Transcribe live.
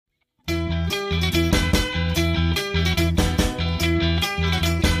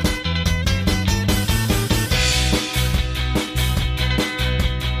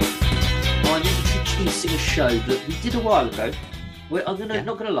show that we did a while ago. Not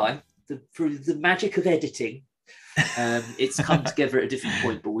going to lie, through the magic of editing, it's come together at a different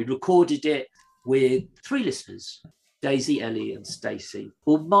point. But we recorded it with 3 listeners: Daisy, Ellie, and Stacey.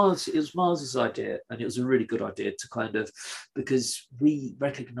 Well, it was Mars's idea, and it was a really good idea to kind of, because we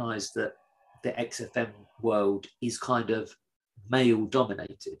recognise that the XFM world is kind of male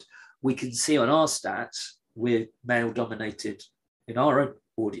dominated. We can see on our stats we're male dominated in our own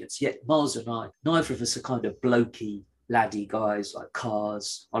audience, yet Mars and I, neither of us are kind of blokey laddie guys like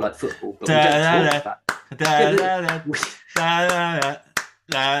cars. I like football, but we don't talk about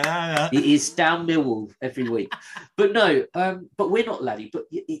it is down Millwall every week. But no, but we're not laddie, but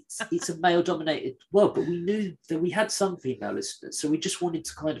it's a male dominated world. But we knew that we had some female listeners, so we just wanted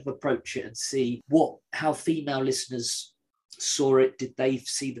to kind of approach it and see how female listeners saw it. Did they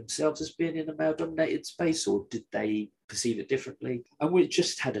see themselves as being in a male dominated space, or did they perceive it differently? And we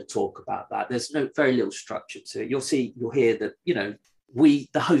just had a talk about that. There's very little structure to it. You'll hear that, the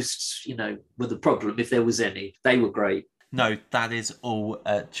hosts, were the problem, if there was any. They were great. No, that is all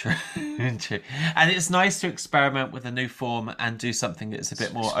true. And it's nice to experiment with a new form and do something that's a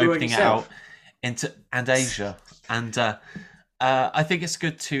bit more opening out into Asia. And I think it's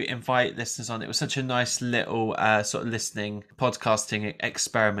good to invite listeners on. It was such a nice little sort of listening, podcasting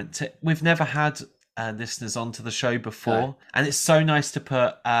experiment. We've never had listeners onto the show before. No. And it's so nice to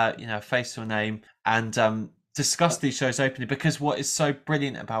put a face to a name and discuss these shows openly, because what is so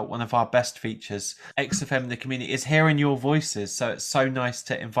brilliant about one of our best features, XFM in the community, is hearing your voices. So it's so nice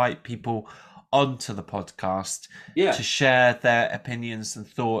to invite people onto the podcast to share their opinions and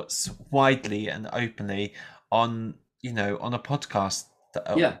thoughts widely and openly on a podcast.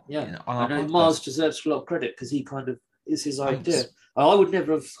 Mars deserves a lot of credit, because he kind of is his idea. I would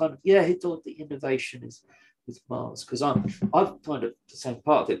never have he thought the innovation is with Mars, because I'm kind of the same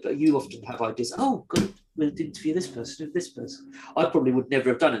part of it, but you often have ideas. Oh, good, we'll interview this person, this person. I probably would never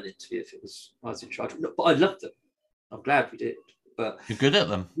have done an interview if I was in charge. But I love them. I'm glad we did. But you're good at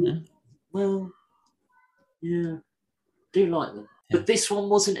them. Yeah. Well, yeah, do like them. Yeah. But this one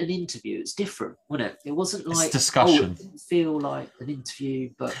wasn't an interview. It's different, wasn't it? It wasn't like it's discussion. It didn't feel like an interview,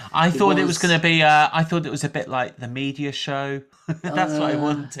 but I thought it was going to be. I thought it was a bit like the media show. That's what I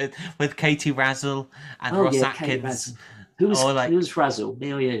wanted, with Katie Razzle and Ross Atkins. Who was Razzle?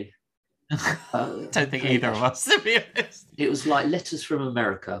 Me or you? I don't think either of us, to be honest. It was like Letters from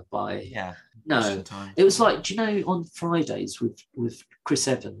America by No, it was like, do you know, on Fridays with Chris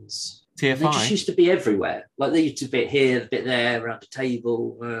Evans, TFI. They just used to be everywhere. Like they used to be here, a bit there, around the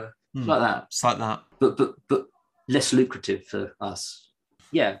table, like that. It's like that, but less lucrative for us.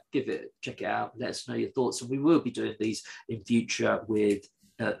 Yeah, check it out. Let us know your thoughts, and we will be doing these in future with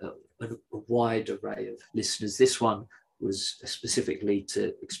a wide array of listeners. This one was specifically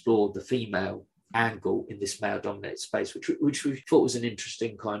to explore the female angle in this male-dominated space, which we thought was an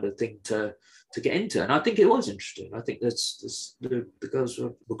interesting kind of thing to get into, and I think it was interesting. I think the girls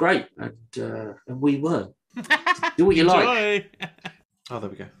were great, and we weren't. Do what you like. Oh, there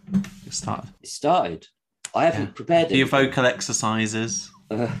we go. It started. I haven't prepared it. Do your vocal exercises.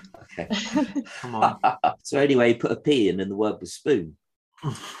 Okay. Come on. So anyway, put a P in, and the word was spoon.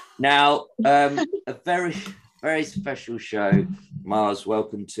 Now, a very, very special show. Miles,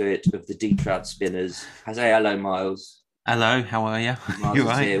 welcome to it, of the Deep Trout Spinners. Say hello, Miles. Hello, how are you? Miles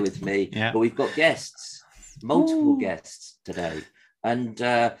is here with me. Yeah. But we've got guests, multiple guests today. And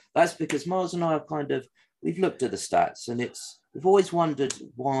that's because Miles and I we've looked at the stats, and we've always wondered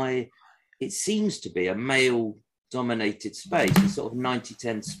why it seems to be a male-dominated space, a sort of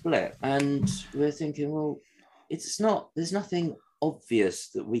 90-10 split. And we're thinking, well, there's nothing obvious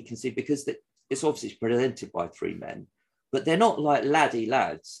that we can see, because it's obviously presented by 3 men, but they're not like laddie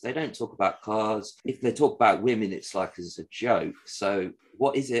lads. They don't talk about cars. If they talk about women, it's like as a joke. So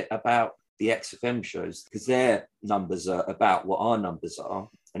what is it about the XFM shows? Because their numbers are about what our numbers are,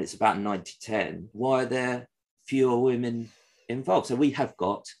 and it's about 90-10. Why are there fewer women involved? So we have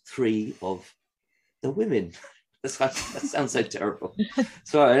got 3 of the women. That sounds so terrible.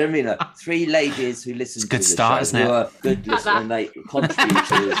 Sorry, I don't mean that. 3 ladies who listen to the start, show, isn't it? who are good listeners, and they contribute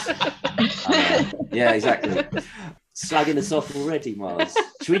to us. Yeah, exactly. Slagging us off already, Miles.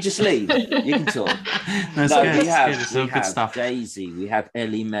 Should we just leave? You can talk. That's good. We have good stuff. Daisy, we have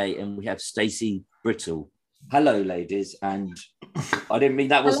Ellie May, and we have Stacey Brittle. Hello, ladies. And I didn't mean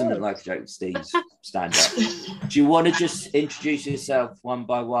that wasn't like a joke, Steve. Stand up. Do you want to just introduce yourself one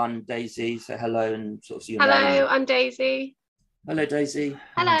by one, Daisy? Say hello and sort of see your name. Hello, I'm Daisy. Hello, Daisy.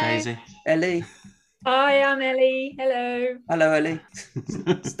 Hello. Daisy. Ellie. Hi, I'm Ellie. Hello. Hello, Ellie.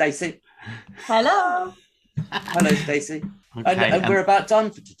 Stacey. Hello. Hello, Stacey. Okay, And we're about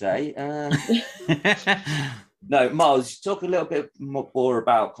done for today. No, Miles, talk a little bit more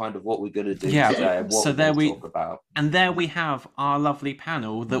about kind of what we're going to do today and what we're going to talk about. And there we have our lovely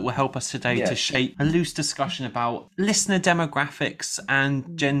panel that will help us today to shape a loose discussion about listener demographics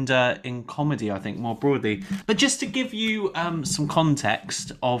and gender in comedy, I think, more broadly. But just to give you some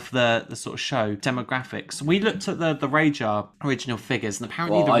context of the sort of show demographics, we looked at the Radar original figures, and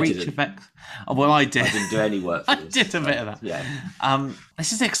apparently the reach of X... Oh, well, I did. I didn't do any work for this. I did a bit of that. Yeah.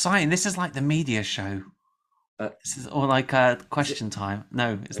 This is exciting. This is like the media show. This is all like question time.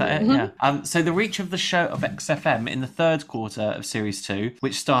 No, is that it? Yeah. So the reach of the show of XFM in the third quarter of Series 2,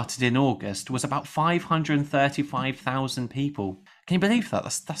 which started in August, was about 535,000 people. Can you believe that?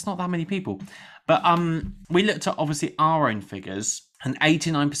 That's not that many people. But we looked at obviously our own figures, and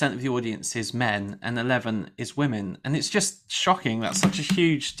 89% of the audience is men and 11 is women, and it's just shocking. That's such a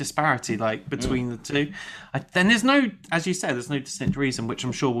huge disparity, like between the two. Then there's no, as you said, there's no distinct reason, which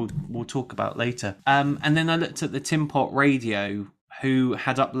I'm sure we'll talk about later. And then I looked at the Tin Pot Radio, who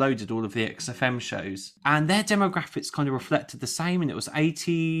had uploaded all of the XFM shows, and their demographics kind of reflected the same, and it was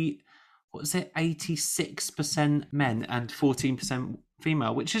 86% men and 14%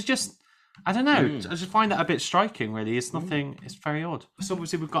 female, which is just, I don't know. I just find that a bit striking, really. It's nothing, it's very odd. So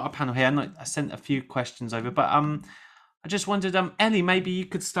obviously we've got a panel here, and I sent a few questions over, but I just wondered, Ellie, maybe you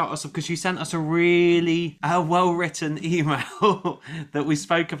could start us off, because you sent us a really well-written email that we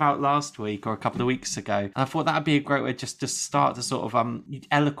spoke about last week or a couple of weeks ago. And I thought that would be a great way just to start to sort of, you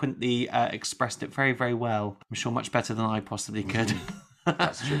eloquently expressed it very, very well. I'm sure much better than I possibly could.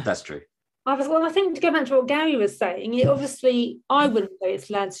 That's true. I think to go back to what Gary was saying, I wouldn't say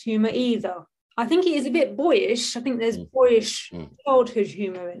it's lads' humour either. I think it is a bit boyish. I think there's boyish childhood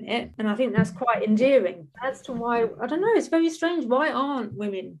humour in it, and I think that's quite endearing. As to why, I don't know, it's very strange. Why aren't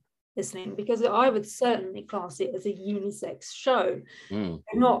women listening? Because I would certainly class it as a unisex show. They're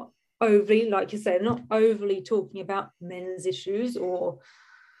not overly, like you said, not overly talking about men's issues or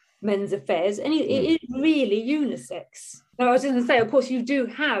men's affairs, and it is really unisex. Now, I was going to say, of course, you do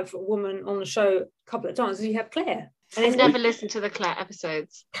have a woman on the show a couple of times. You have Claire. And I never listened to the Claire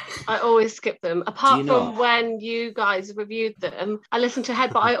episodes. I always skip them. Apart from when you guys reviewed them, I listened to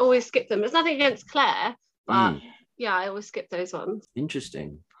Head, but I always skip them. There's nothing against Claire, but yeah, I always skip those ones.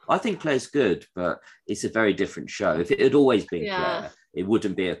 Interesting. I think Claire's good, but it's a very different show. If it had always been Claire, it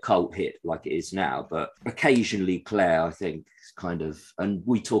wouldn't be a cult hit like it is now. But occasionally Claire, I think, is kind of, and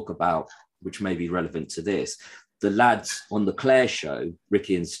we talk about, which may be relevant to this, the lads on the Claire show,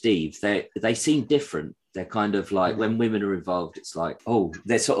 Ricky and Steve, they seem different. They're kind of like, when women are involved, it's like, oh,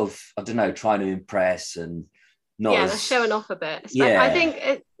 they're sort of, I don't know, trying to impress and not they're showing off a bit. I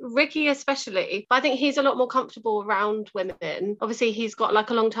think Ricky especially, I think he's a lot more comfortable around women. Obviously, he's got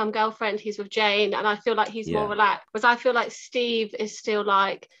like a long-term girlfriend, he's with Jane, and I feel like he's more relaxed. Whereas I feel like Steve is still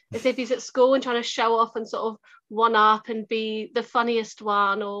like, as if he's at school and trying to show off and sort of one up and be the funniest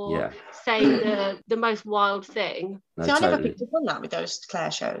one or say the most wild thing. No, see, I never picked up on that with those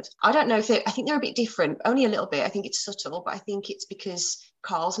Claire shows. I don't know if I think they're a bit different, only a little bit. I think it's subtle, but I think it's because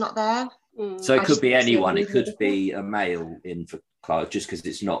Carl's not there. So it could be anyone. It could be a male in for Carl, just because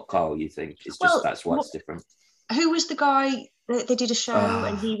it's not Carl, you think? It's just that's why it's different. Who was the guy that they did a show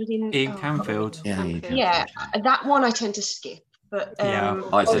and he was in... Ian Camfield. Yeah, that one I tend to skip. But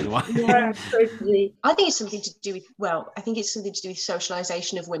I do. I think it's something to do with, I think it's something to do with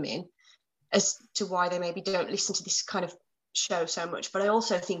socialisation of women as to why they maybe don't listen to this kind of show so much. But I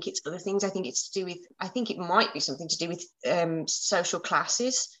also think it's other things. I think it's to do with, I think it might be something to do with social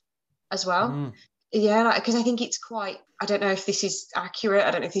classes as well. Yeah, because I think it's quite, I don't know if this is accurate,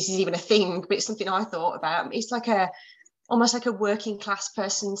 I don't know if this is even a thing, but it's something I thought about. It's like almost like a working class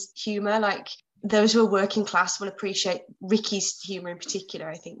person's humour. Like those who are working class will appreciate Ricky's humour in particular,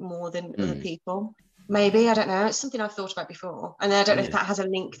 I think, more than other people. Maybe, I don't know. It's something I've thought about before. And I don't know if that has a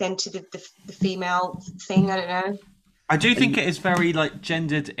link then to the female thing, I don't know. I do think it is very like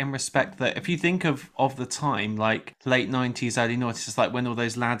gendered in respect that if you think of the time, like late 90s, early 90s, it's like when all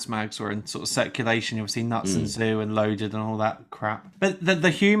those lads mags were in sort of circulation, you'll see Nuts and Zoo and Loaded and all that crap. But the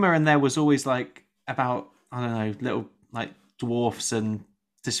humour in there was always like about, I don't know, little like dwarfs and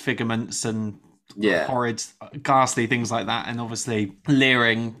disfigurements and horrid, ghastly things like that, and obviously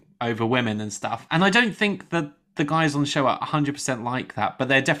leering over women and stuff. And I don't think that the guys on the show are 100% like that, but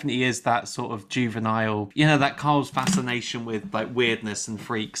there definitely is that sort of juvenile, that Carl's fascination with like weirdness and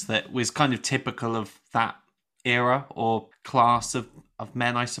freaks that was kind of typical of that era or class of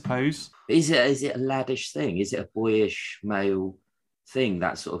men, I suppose. Is it a laddish thing? Is it a boyish male thing,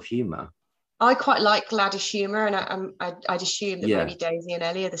 that sort of humour? I quite like laddish humour, and I'd assume that maybe Daisy and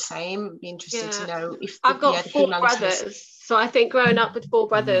Ellie are the same. I'd be interested to know if I've got 4 brothers, so I think growing up with 4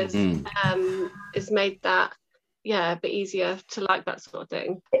 brothers has made that a bit easier to like that sort of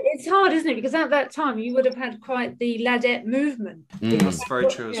thing. It's hard, isn't it? Because at that time you would have had quite the ladette movement. That's very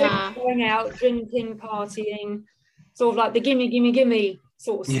true. Going out, drinking, partying, sort of like the gimme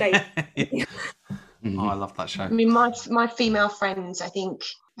sort of state. Oh, I love that show. I mean, my female friends, I think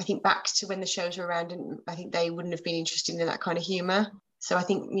back to when the shows were around, and I think they wouldn't have been interested in that kind of humour. So I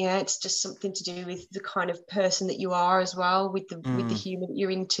think, it's just something to do with the kind of person that you are as well, with the humour that you're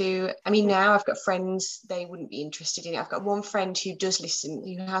into. I mean, now I've got friends, they wouldn't be interested in it. I've got one friend who has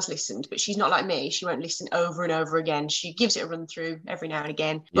listened, but she's not like me. She won't listen over and over again. She gives it a run through every now and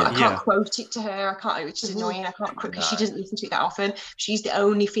again. But I can't quote it to her. I can't, which is annoying. I can't quote because she doesn't listen to it that often. She's the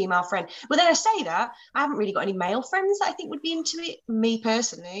only female friend. But then I say that, I haven't really got any male friends that I think would be into it, me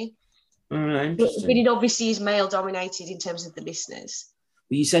personally. But it obviously is male dominated in terms of the listeners.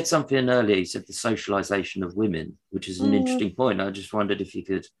 Well, you said something earlier. You said the socialization of women, which is an interesting point. I just wondered if you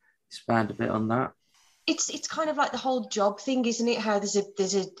could expand a bit on that. It's kind of like the whole job thing, isn't it? How there's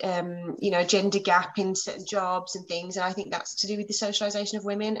a gender gap in certain jobs and things, and I think that's to do with the socialization of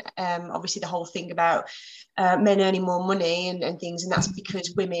women. Obviously, the whole thing about men earning more money and things, and that's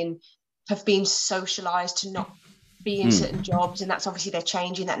because women have been socialized to not be in certain jobs, and that's obviously they're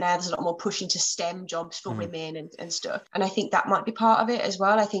changing that now. There's a lot more push into STEM jobs for women and stuff, and I think that might be part of it as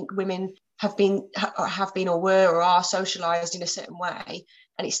well. I think women have been or were or are socialized in a certain way,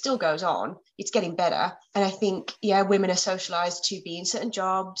 and it still goes on. It's getting better, and I think women are socialized to be in certain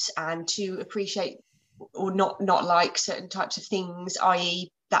jobs and to appreciate or not like certain types of things,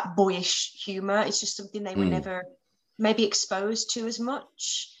 i.e. that boyish humor. It's just something they were never maybe exposed to as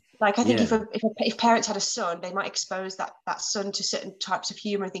much. Like, I think if parents had a son, they might expose that son to certain types of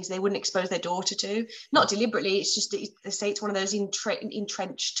humour and things they wouldn't expose their daughter to. Not deliberately, it's just that they say it's one of those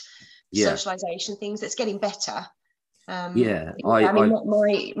entrenched socialisation things that's getting better. I mean,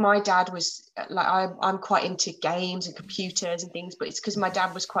 my dad was like, I'm quite into games and computers and things, but it's because my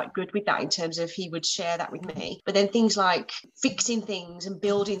dad was quite good with that in terms of he would share that with me. But then things like fixing things and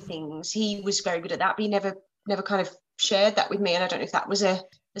building things, he was very good at that, but he never kind of shared that with me. And I don't know if that was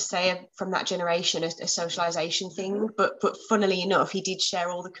say from that generation, a socialization thing, but funnily enough, he did share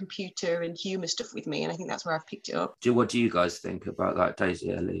all the computer and humor stuff with me, and I think that's where I've picked it up. What do you guys think about that, Daisy,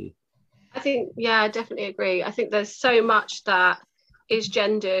 Ellie? I think, I definitely agree. I think there's so much that is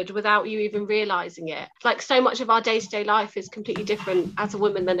gendered without you even realizing it. Like, so much of our day-to-day life is completely different as a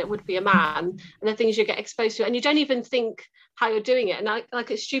woman than it would be a man, and the things you get exposed to, and you don't even think how you're doing it. And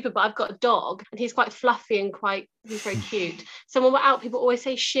it's stupid, but I've got a dog and he's quite fluffy and he's very cute. So when we're out, people always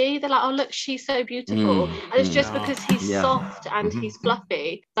say she. They're like, oh look, she's so beautiful. And it's just because he's soft and he's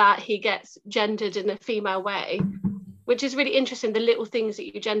fluffy that he gets gendered in a female way, which is really interesting, the little things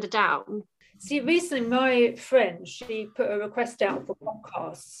that you gender down. See, recently my friend, she put a request out for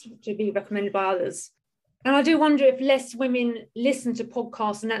podcasts to be recommended by others. And I do wonder if less women listen to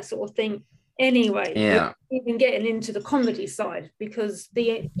podcasts and that sort of thing anyway. Yeah. Even getting into the comedy side, because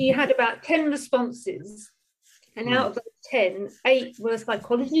she had about 10 responses, and out of those 10, 8 were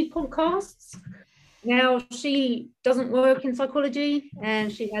psychology podcasts. Now, she doesn't work in psychology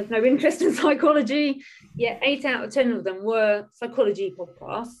and she has no interest in psychology, yet 8 out of 10 of them were psychology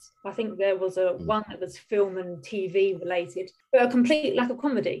podcasts. I think there was one that was film and TV related, but a complete lack of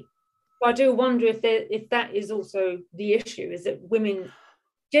comedy. So I do wonder if that is also the issue, is that women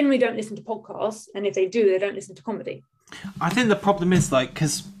generally don't listen to podcasts, and if they do, they don't listen to comedy. I think the problem is,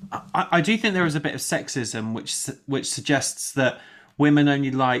 because I do think there is a bit of sexism which suggests that women only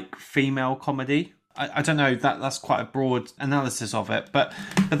like female comedy. I don't know, that's quite a broad analysis of it, but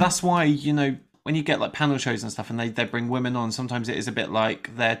that's why, when you get like panel shows and stuff and they bring women on, sometimes it is a bit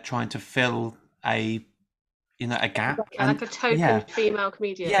like they're trying to fill a gap. Like a token female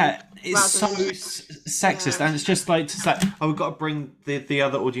comedian. Yeah, it's so sexist, and it's just like to say, we've got to bring the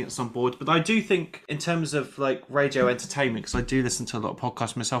other audience on board. But I do think, in terms of like radio entertainment, because I do listen to a lot of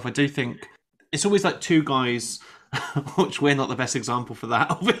podcasts myself, I do think it's always like 2 guys, which we're not the best example for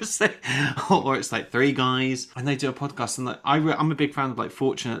that, obviously, or it's like 3 guys and they do a podcast. And I'm a big fan of like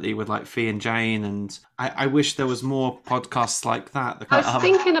Fortunately with like Fee and Jane, and I wish there was more podcasts like that. I was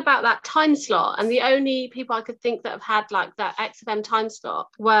thinking about that time slot, and the only people I could think that have had like that XFM time slot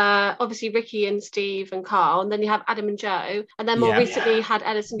were obviously Ricky and Steve and Carl, and then you have Adam and Joe, and then more recently you had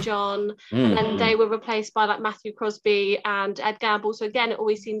Ellis and John, and then they were replaced by like Matthew Crosby and Ed Gamble. So again, it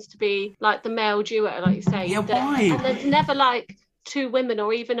always seems to be like the male duo, like you say. Yeah, why? And there's never like 2 women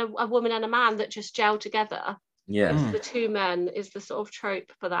or even a woman and a man that just gel together. Yeah. The 2 men is the sort of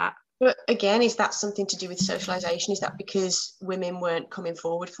trope for that. But again, is that something to do with socialization? Is that because women weren't coming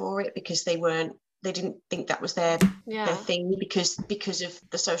forward for it because they didn't think that was their thing because of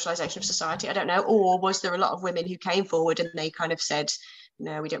the socialization of society? I don't know. Or was there a lot of women who came forward and they kind of said,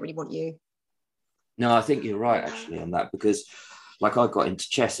 no, we don't really want you? No, I think you're right actually on that, because like I got into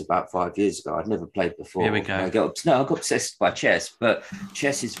chess about 5 years ago. I'd never played before. Here we go. I got obsessed by chess, but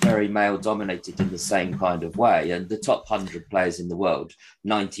chess is very male dominated in the same kind of way. And the top 100 players in the world,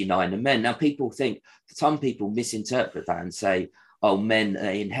 99 are men. Now some people misinterpret that and say, oh, men are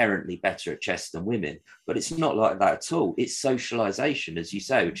inherently better at chess than women. But it's not like that at all. It's socialization, as you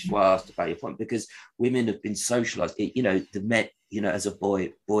say, which is why I asked about your point, because women have been socialized. The men, as a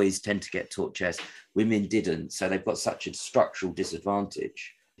boy, boys tend to get taught chess. Women didn't. So they've got such a structural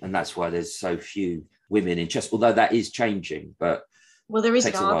disadvantage. And that's why there's so few women in chess, although that is changing. But there is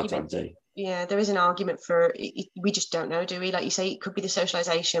an argument. Yeah, there is an argument for it. We just don't know, do we? Like you say, it could be the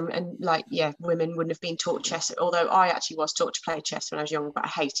socialization, and women wouldn't have been taught chess. Although I actually was taught to play chess when I was young, but I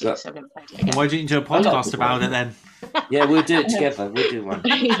hate it, so I've never played it again. Why didn't you do a podcast about it then? Yeah, we'll do it together. We'll do one.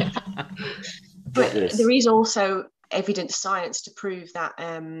 But there is also evidence science to prove that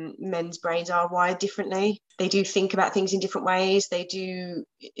men's brains are wired differently. They do think about things in different ways. They do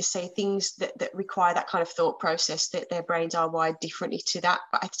say things that require that kind of thought process, that their brains are wired differently to that.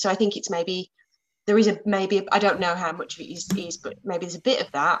 So I think it's maybe I don't know how much of it is, but maybe there's a bit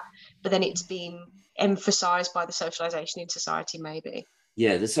of that, but then it's been emphasized by the socialization in society, maybe.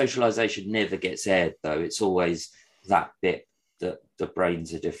 Yeah, the socialization never gets aired though. It's always that bit that the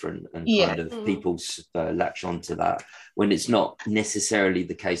brains are different, and kind of people latch onto that when it's not necessarily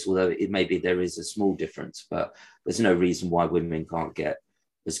the case, although maybe there is a small difference, but there's no reason why women can't get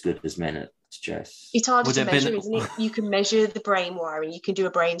as good as men at chess. It's hard to measure, isn't it? You can measure the brain wiring, you can do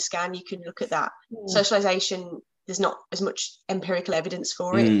a brain scan, you can look at that. Socialization, there's not as much empirical evidence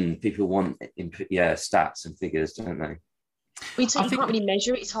for it. People want stats and figures, don't they? You can't really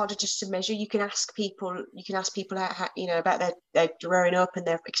measure it. It's harder just to measure. You can ask people how, about their growing up and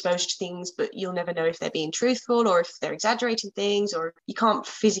their exposure to things, but you'll never know if they're being truthful or if they're exaggerating things, or you can't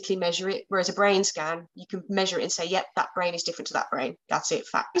physically measure it. Whereas a brain scan, you can measure it and say, yep, that brain is different to that brain. That's it,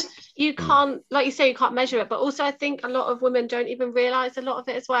 fact. You can't, like you say, you can't measure it, but also I think a lot of women don't even realise a lot of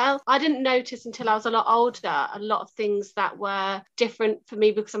it as well. I didn't notice until I was a lot older a lot of things that were different for me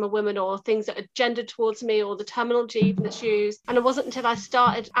because I'm a woman, or things that are gendered towards me, or the terminology even that's used. And it wasn't until I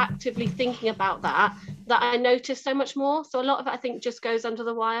started actively thinking about that I noticed so much more. So a lot of it, I think, just goes under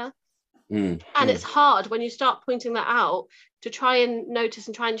the wire. And it's hard when you start pointing that out to try and notice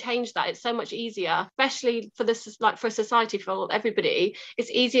and try and change that. It's so much easier, especially for this, like for society, for everybody. It's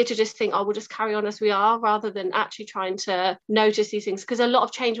easier to just think, oh, we'll just carry on as we are, rather than actually trying to notice these things, because a lot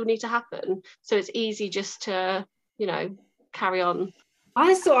of change will need to happen. So it's easy just to, carry on.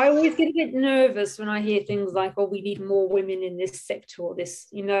 I always get a bit nervous when I hear things like, oh, we need more women in this sector or this,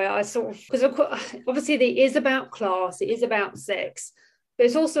 because obviously it is about class, it is about sex, but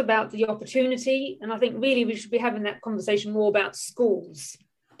it's also about the opportunity. And I think really we should be having that conversation more about schools.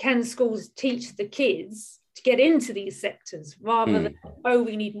 Can schools teach the kids to get into these sectors rather than, oh,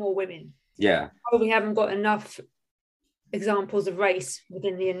 we need more women? Yeah. Oh, we haven't got enough examples of race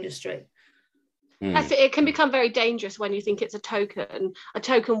within the industry. It can become very dangerous when you think it's a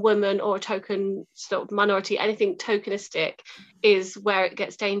token woman or a token sort of minority. Anything tokenistic is where it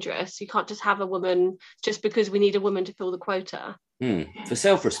gets dangerous. You can't just have a woman just because we need a woman to fill the quota. For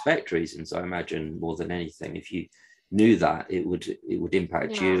self-respect reasons, I imagine, more than anything. If you knew that, it would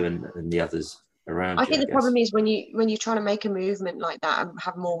impact you and the others around you. I think the problem is when you're trying to make a movement like that and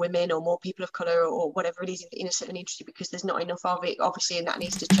have more women or more people of colour or whatever it is in a certain industry, because there's not enough of it, obviously, and that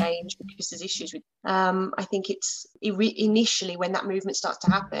needs to change because there's issues with. I think initially when that movement starts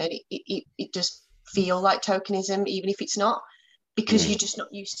to happen, it does feel like tokenism, even if it's not, because you're just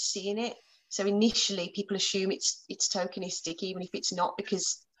not used to seeing it. So initially, people assume it's tokenistic, even if it's not,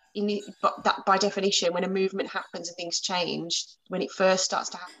 because but that by definition, when a movement happens and things change, when it first starts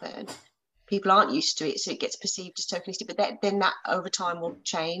to happen, people aren't used to it, so it gets perceived as tokenistic. But then that over time will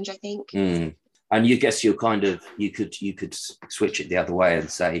change, I think. And you guess you could switch it the other way and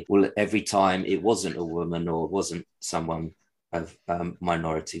say, well, every time it wasn't a woman or wasn't someone of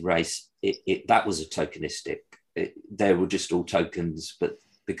minority race, that was a tokenistic. They were just all tokens, but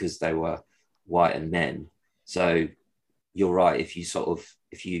because they were white and men. So you're right.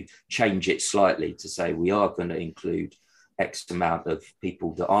 If you change it slightly to say we are going to include X amount of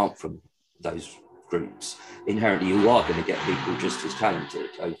people that aren't from those groups, inherently you are going to get people just as talented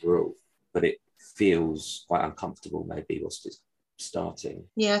overall, but it feels quite uncomfortable maybe whilst it's starting.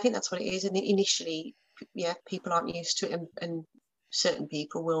 Yeah, I think that's what it is. And initially, people aren't used to it, and certain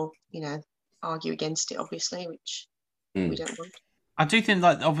people will, argue against it, obviously, which we don't want. I do think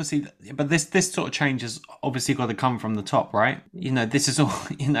that obviously, but this sort of change has obviously got to come from the top, right? This is all,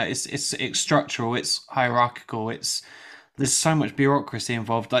 it's structural, it's hierarchical, there's so much bureaucracy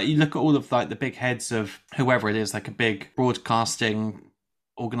involved. Like you look at all of like the big heads of whoever it is, like a big broadcasting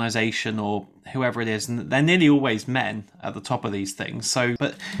organization or whoever it is, and they're nearly always men at the top of these things. So,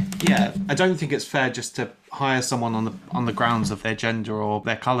 but yeah, I don't think it's fair just to hire someone on the grounds of their gender or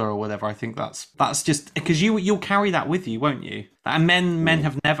their color or whatever. I think that's just because you'll carry that with you, won't you? And men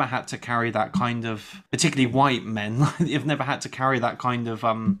have never had to carry that kind of, particularly white men, have never had to carry that kind of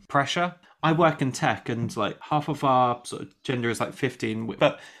pressure. I work in tech, and like half of our sort of gender is like 15,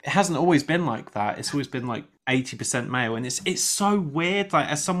 but it hasn't always been like that. It's always been like 80% male, and it's so weird. Like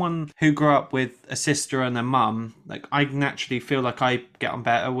as someone who grew up with a sister and a mum, like I naturally feel like I get on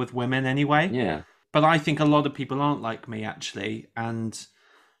better with women anyway. Yeah. But I think a lot of people aren't like me actually, and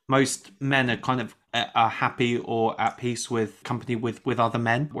most men are kind of are happy or at peace with company with other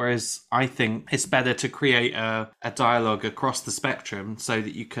men, whereas I think it's better to create a dialogue across the spectrum so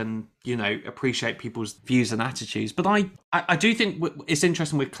that you can appreciate people's views and attitudes. But I do think it's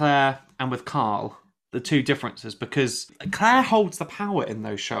interesting with Claire and with Carl, the two differences, because Claire holds the power in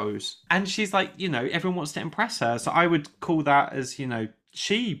those shows, and she's like, everyone wants to impress her, so I would call that as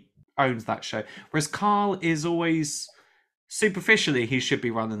she owns that show, whereas Carl is always superficially he should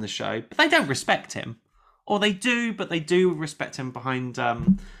be running the show, but they don't respect him, or they do, but they do respect him behind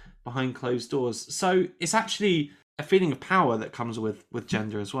closed doors. So it's actually a feeling of power that comes with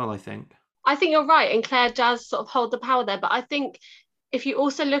gender as well. I think you're right, and Claire does sort of hold the power there, but I think if you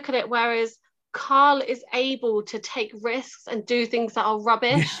also look at it, whereas Carl is able to take risks and do things that are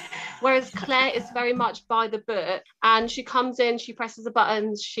rubbish, whereas Claire is very much by the book, and she comes in, she presses the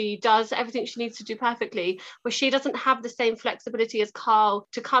buttons, she does everything she needs to do perfectly, where she doesn't have the same flexibility as Carl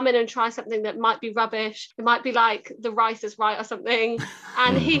to come in and try something that might be rubbish. It might be like The Rice is Right or something,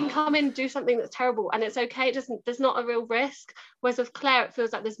 and he can come in and do something that's terrible, and it's okay. There's not a real risk. Whereas with Claire, it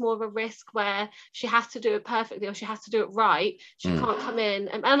feels like there's more of a risk where she has to do it perfectly, or she has to do it right. She can't come in,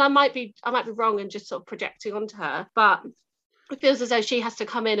 and I might be wrong and just sort of projecting onto her, but it feels as though she has to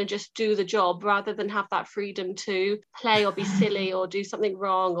come in and just do the job rather than have that freedom to play or be silly or do something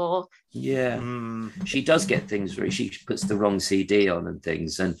wrong. Or she does get things where she puts the wrong CD on and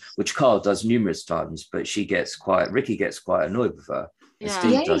things, and which Carl does numerous times, but Ricky gets quite annoyed with her, and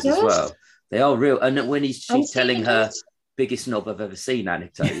Steve does as well. They are real, and when she's telling her biggest knob I've ever seen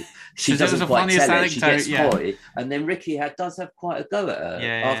anecdote, she doesn't quite tell it, she gets coy, and then Ricky does have quite a go at her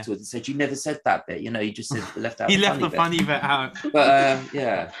afterwards and said, you never said that bit, you just said left out he left the funny bit out. But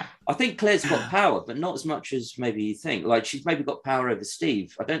I think Claire's got power, but not as much as maybe you think. Like she's maybe got power over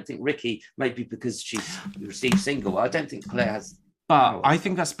Steve. I don't think Ricky, maybe because she's Steve's single, I don't think Claire has. But I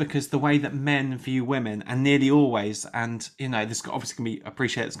think that's because the way that men view women, and nearly always, and this obviously can be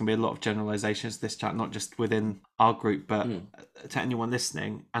appreciated. It's going to be a lot of generalizations this chat, not just within our group, but to anyone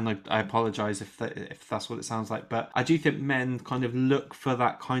listening. And I apologize if that's what it sounds like. But I do think men kind of look for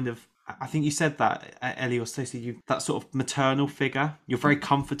that kind of. I think you said that, Ellie or Stacey, that sort of maternal figure. You're very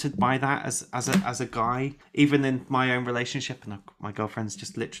comforted by that as a guy, even in my own relationship. And my girlfriend's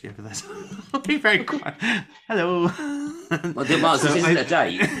just literally over there. So I'll be very quiet. Hello. Well, this isn't a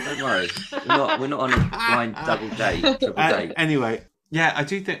date. Don't worry. We're not on a blind double date, triple date. Anyway. Yeah, I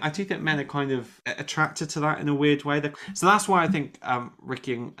do think men are kind of attracted to that in a weird way. So that's why I think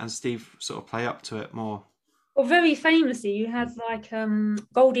Ricky and Steve sort of play up to it more. Well, very famously, you had like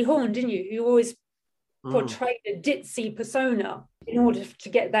Goldie Hawn, didn't you? Who always portrayed a ditzy persona in order to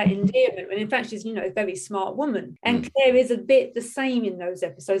get that endearment. When in fact, she's a very smart woman. And Claire is a bit the same in those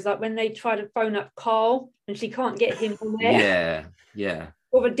episodes, like when they try to phone up Carl and she can't get him on there. Yeah.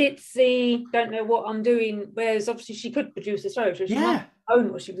 Or a ditzy, don't know what I'm doing. Whereas obviously she could produce a show, so she might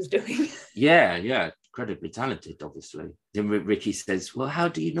own what she was doing. Yeah. Incredibly talented, obviously. Then Ricky says, well, how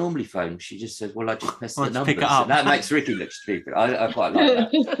do you normally phone? She just says, well, I just press the numbers. Pick it up. And that makes Ricky look stupid. I quite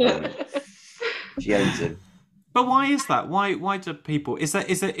like that. She owns him. But why is that? Why do people? Is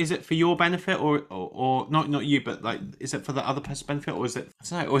it for your benefit or not you, but like, is it for the other person's benefit, or is it, I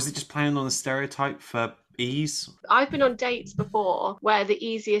don't know, or is it just playing on a stereotype for ease? I've been on dates before where the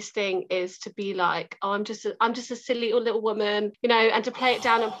easiest thing is to be like, oh, I'm just a silly little woman, and to play it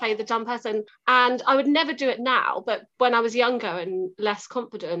down and play the dumb person. And I would never do it now, but when I was younger and less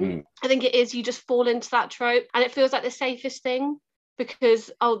confident, I think it is, you just fall into that trope, and it feels like the safest thing, because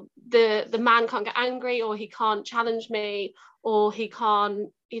the man can't get angry, or he can't challenge me, or he can't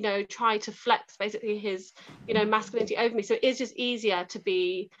try to flex basically his masculinity over me. So it is just easier to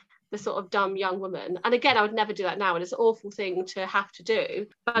be the sort of dumb young woman. And again, I would never do that now, and it's an awful thing to have to do,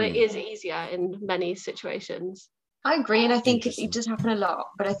 but it is easier in many situations. I agree, and I think it does happen a lot,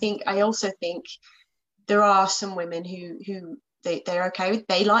 but I also think there are some women who they're okay with,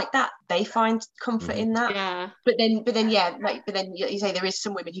 they like that, they find comfort in that. Yeah. But then you say there is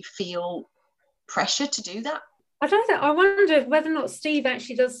some women who feel pressure to do that. I don't know. I wonder whether or not Steve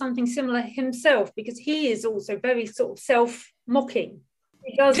actually does something similar himself, because he is also very sort of self-mocking.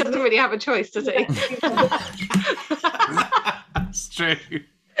 He doesn't really have a choice, does he? That's true.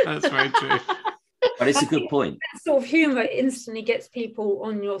 That's very true. But it's a good point. That sort of humour instantly gets people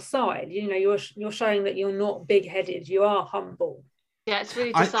on your side. You know, you're showing that you're not big-headed, you are humble. Yeah, it's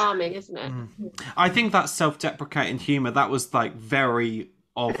really disarming, isn't it? I think that self-deprecating humour, that was like very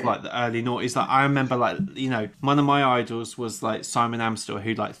of like the early noughties. Like I remember, like, you know, one of my idols was like Simon Amstel,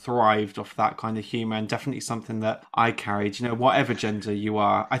 who like thrived off that kind of humour, and definitely something that I carried. You know, whatever gender you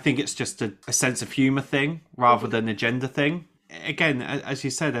are, I think it's just a sense of humour thing rather than a gender thing. Again, as you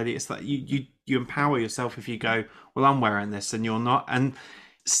said, Eddie, it's like you empower yourself if you go, well, I'm wearing this and you're not. And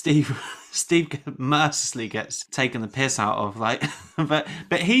Steve mercilessly gets taken the piss out of, like,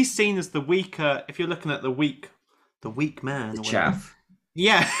 but he's seen as the weaker. If you're looking at the weak man, the chaff.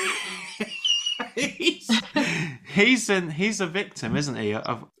 Yeah, he's a victim, isn't he?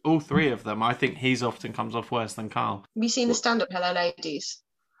 Of all three of them, I think he's often comes off worse than Carl. Have you seen the stand-up Hello Ladies?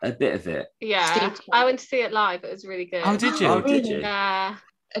 A bit of it. Yeah, I went to see it live. It was really good. Oh, did you? Oh, did you? Yeah.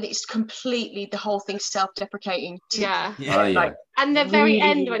 And it's completely, the whole thing's self-deprecating. Yeah. Oh, yeah. Like, and the very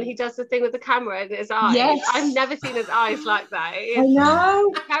end when he does the thing with the camera in his eyes. Yes. I've never seen his eyes like that. I know.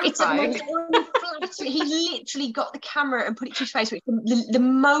 Terrifying. It's unflattering. He literally got the camera and put it to his face, which is the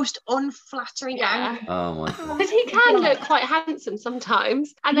most unflattering angle. Oh my God. Because he can look quite handsome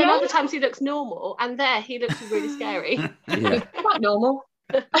sometimes, and then other times he looks normal, and there he looks really scary. Yeah. Quite normal.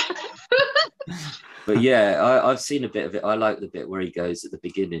 But yeah, I've seen a bit of it. I like the bit where he goes at the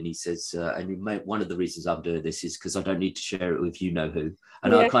beginning. He says, and one of the reasons I'm doing this is because I don't need to share it with you know who.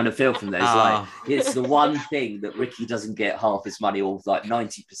 And I kind of feel from there, it's like, it's the one thing that Ricky doesn't get half his money, or like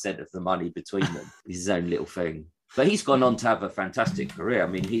 90% of the money between them. It's his own little thing. But he's gone on to have a fantastic career. I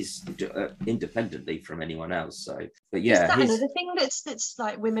mean, he's independently from anyone else. So, but yeah. Is that another thing that's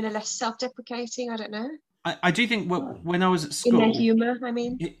like women are less self-deprecating? I don't know. I do think when I was at school, in their humour, I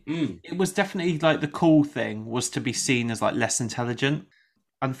mean, it was definitely like the cool thing was to be seen as like less intelligent.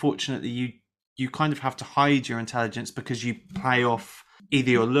 Unfortunately, you kind of have to hide your intelligence because you play off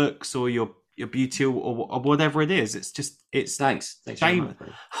either your looks or your beauty or whatever it is. It's just thanks shame.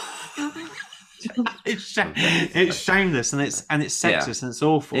 It's shameless and it's sexist and it's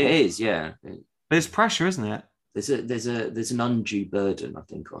awful. It is, yeah. But it's pressure, isn't it? There's an undue burden, I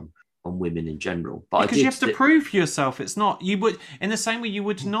think, on women in general, but because you have to prove yourself. It's not, you would, in the same way you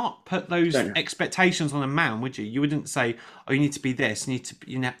would not put those expectations on a man, would you? You wouldn't say, oh, you need to be this, you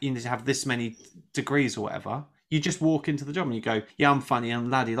need to have this many degrees or whatever. You just walk into the job and you go, yeah, I'm funny,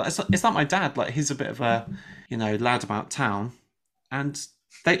 I'm laddie. Like it's like my dad. Like he's a bit of a lad about town, and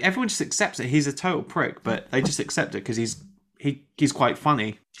everyone just accepts it. He's a total prick, but they just accept it because he's quite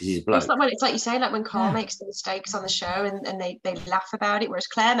funny. It's like you say, like when Carl makes the mistakes on the show and they laugh about it, whereas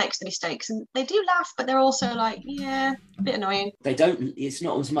Claire makes the mistakes and they do laugh, but they're also like, yeah, a bit annoying. They don't, it's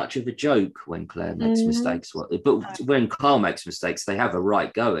not as much of a joke when Claire makes mistakes, but when Carl makes mistakes, they have a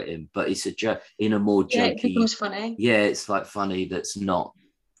right go at him, but it's a joke in a more jokey. Yeah, it becomes funny. Yeah, it's like funny that's not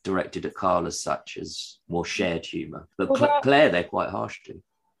directed at Carl as such, as more shared humour. But Claire, they're quite harsh to.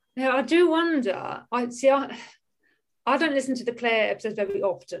 Yeah, I do wonder. I don't listen to the Claire episodes very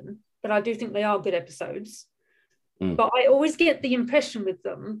often, but I do think they are good episodes. But I always get the impression with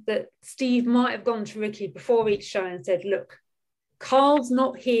them that Steve might have gone to Ricky before each show and said, look, Carl's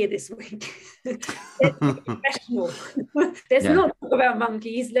not here this week. Let's be professional. Let's not talk about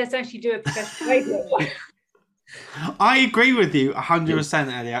monkeys. Let's actually do a professional radio. I agree with you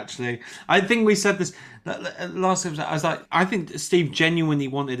 100%, Ellie, actually. I think we said this last episode. I was like, I think Steve genuinely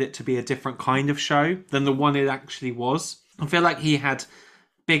wanted it to be a different kind of show than the one it actually was. I feel like he had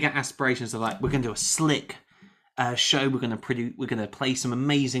bigger aspirations of like, we're going to do a slick show. We're going to play some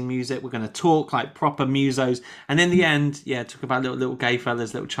amazing music. We're going to talk like proper musos. And in the end, talk about little gay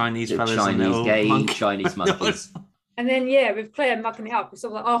fellas, little Chinese fellas. Chinese monkeys. And then, with Claire mucking it up, it's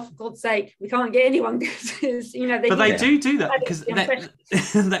sort of like, oh, for God's sake, we can't get anyone good. But they do that because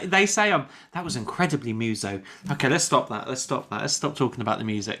they say, that was incredibly muso. Okay, let's stop that. Let's stop talking about the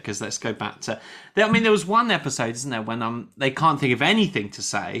music because let's go back to... I mean, there was one episode, isn't there, when they can't think of anything to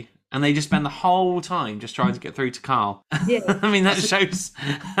say and they just spend the whole time just trying to get through to Carl. Yeah. I mean, that shows...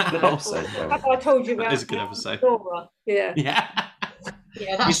 I told you about... It's a good episode. Laura. Yeah.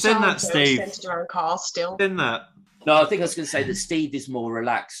 Yeah, You've seen that, Steve. Centered around Carl still. Seen that. No, I think I was going to say that Steve is more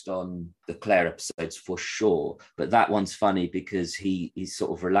relaxed on the Claire episodes for sure, but that one's funny because he's sort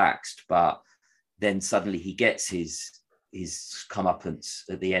of relaxed, but then suddenly he gets his comeuppance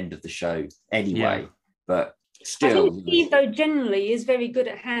at the end of the show anyway. Yeah. But still, I think Steve though generally is very good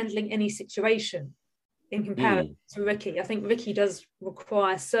at handling any situation in comparison to Ricky. I think Ricky does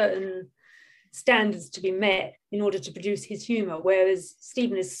require certain standards to be met in order to produce his humour, whereas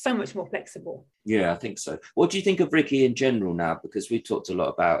Stephen is so much more flexible. Yeah, I think so. What do you think of Ricky in general now? Because we talked a lot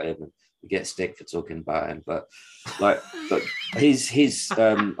about him and we get stick for talking about him, but his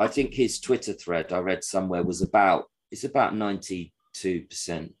I think his Twitter thread I read somewhere was about 92%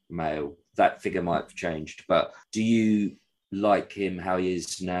 male. That figure might have changed, but do you like him how he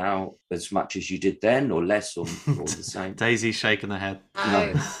is now as much as you did then, or less, or the same? Daisy's shaking her head.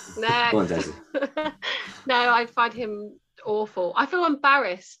 No. Go on, Daisy. No, I find him awful. I feel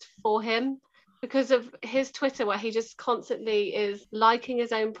embarrassed for him because of his Twitter, where he just constantly is liking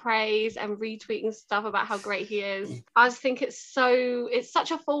his own praise and retweeting stuff about how great he is. I just think it's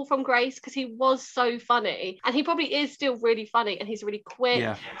such a fall from grace, because he was so funny, and he probably is still really funny, and he's really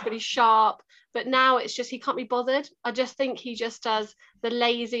quick, really sharp. But now it's just he can't be bothered. I just think he just does the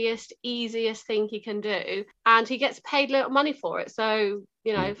laziest, easiest thing he can do, and he gets paid little money for it. So,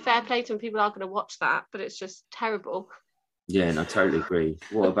 fair play to him. People are going to watch that, but it's just terrible. Yeah, and I totally agree.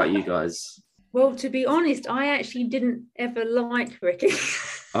 What about you guys? Well, to be honest, I actually didn't ever like Ricky.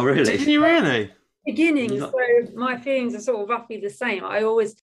 Oh, really? Didn't you really? Beginning, so my feelings are sort of roughly the same. I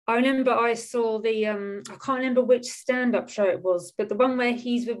remember I saw the, I can't remember which stand-up show it was, but the one where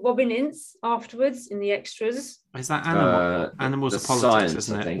he's with Robin Ince afterwards in the extras. Is that Animals of Politics, science,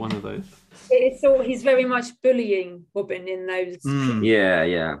 isn't it? One of those. He's very much bullying Robin in those.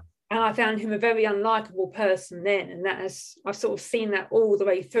 Yeah. And I found him a very unlikable person then, and I've sort of seen that all the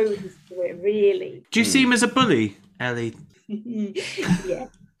way through his career, really. Do you see him as a bully, Ellie? Yeah.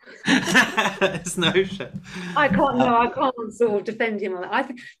 There's no shit. I can't sort of defend him on that. I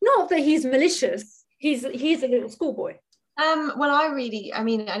think not that he's malicious. He's a little schoolboy. Well, I know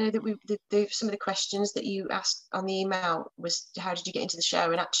that some of the questions that you asked on the email was how did you get into the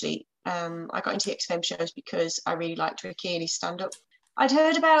show, and actually I got into the XFM shows because I really liked Ricky and his stand-up. I'd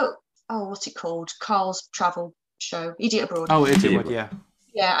heard about what's it called, Carl's travel show, Idiot Abroad. Oh, Idiot Abroad, yeah.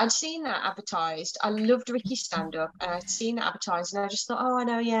 Yeah, I'd seen that advertised. I loved Ricky's stand-up, and I'd seen that advertised, and I just thought, I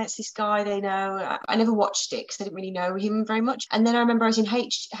know, it's this guy they know. I never watched it because I didn't really know him very much. And then I remember I was in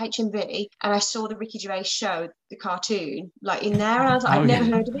HMV, and I saw the Ricky Gervais show, the cartoon, in there, and I was like, I'd never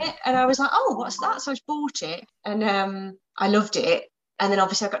heard of it. And I was like, what's that? So I bought it, and I loved it. And then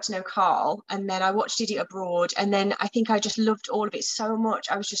obviously I got to know Carl, and then I watched Idiot Abroad, and then I think I just loved all of it so much.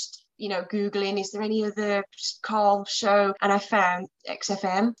 I was just, Googling, is there any other Carl show? And I found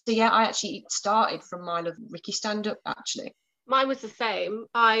XFM. So yeah, I actually started from my love of Ricky stand-up, actually. Mine was the same.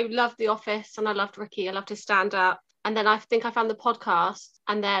 I loved The Office, and I loved Ricky. I loved his stand-up. And then I think I found the podcast.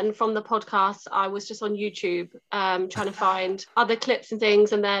 And then from the podcast, I was just on YouTube trying to find other clips and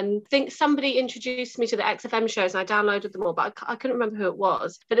things. And then I think somebody introduced me to the XFM shows, and I downloaded them all, but I couldn't remember who it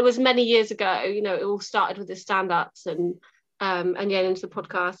was. But it was many years ago. It all started with the stand-ups and into the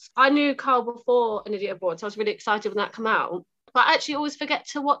podcast. I knew Carl before An Idiot Abroad, so I was really excited when that came out. But I actually always forget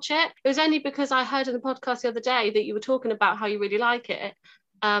to watch it. It was only because I heard in the podcast the other day that you were talking about how you really like it.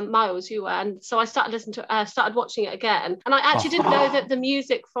 Miles, you were, and so I started watching it again, and I actually didn't know that the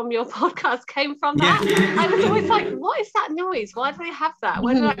music from your podcast came from that. I was always like, what is that noise? Why do they have that?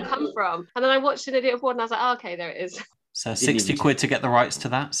 Where did that come from? And then I watched An Idiot Abroad, and I was like, okay, there it is. So 60 quid to get the rights to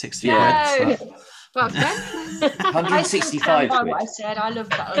that. 60 quid. Well, 165 quid. What I said, I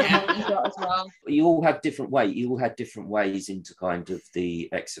love that one you got as well. You all had different ways into kind of the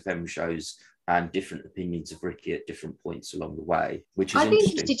XFM shows, and different opinions of Ricky at different points along the way, which is I'd be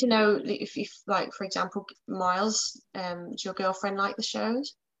interesting. interested to know if like, for example, Miles, does your girlfriend like the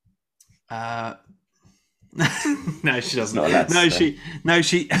shows? No, she doesn't.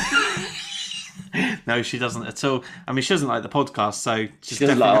 No, she doesn't at all. I mean, she doesn't like the podcast, so she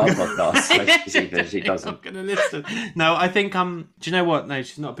doesn't like our podcast. So she doesn't. Not going to listen. No, I think do you know what? No,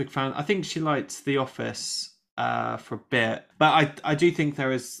 she's not a big fan. I think she liked The Office for a bit, but I do think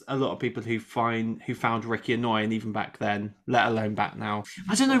there is a lot of people who found Ricky annoying even back then, let alone back now.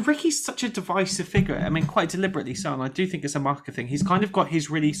 I don't know, Ricky's such a divisive figure. I mean, quite deliberately so, and I do think it's a marketing thing. He's kind of got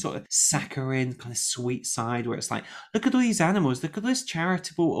his really sort of saccharine, kind of sweet side, where it's like, look at all these animals, look at this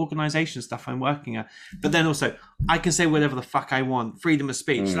charitable organisation stuff I'm working at, but then also I can say whatever the fuck I want, freedom of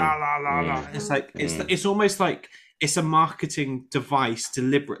speech, la la la la. It's like it's almost like it's a marketing device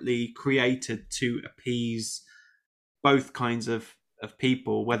deliberately created to appease both kinds of of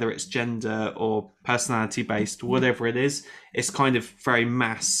people, whether it's gender or personality based, whatever it is, it's kind of very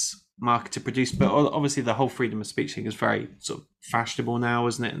mass marketed produced. But obviously the whole freedom of speech thing is very sort of fashionable now,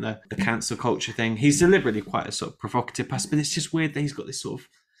 isn't it? And the cancel culture thing. He's deliberately quite a sort of provocative person, but it's just weird that he's got this sort of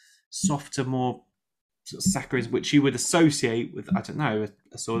softer, more sort of saccharism, which you would associate with, I don't know,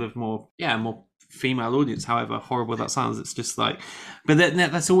 a sort of more female audience, however horrible that sounds. It's just like, but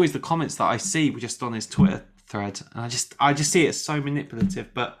that's always the comments that I see just on his Twitter thread, and I just see it as so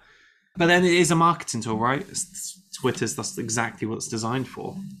manipulative, but then it is a marketing tool, right? That's exactly what it's designed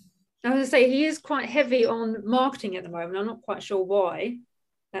for. I was going to say, he is quite heavy on marketing at the moment. I'm not quite sure why.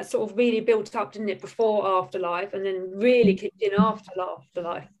 That sort of really built up, didn't it, before Afterlife, and then really kicked in after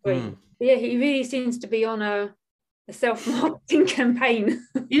Afterlife. But yeah, he really seems to be on a self-marketing campaign.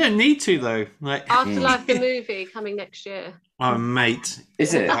 You don't need to, though. Like Afterlife, the movie coming next year. Oh, mate,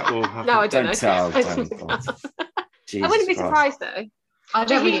 is it? No, I don't know. Tell. I wouldn't be surprised though. I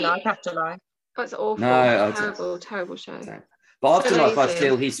don't really like Afterlife. It's awful. No, terrible show. But Afterlife, I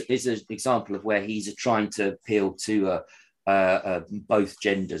feel he's an example of where he's trying to appeal to both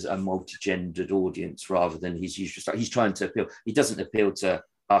genders, a multi-gendered audience, rather than his usual stuff. He's trying to appeal. He doesn't appeal to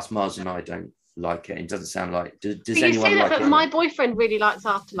us. Mars and I don't like it. It doesn't sound like. Does anyone like it? But my boyfriend really likes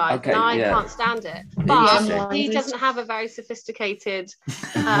Afterlife, and I can't stand it. But he doesn't have a very sophisticated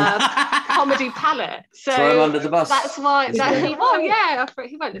comedy palette, so throw him under the bus. That's why.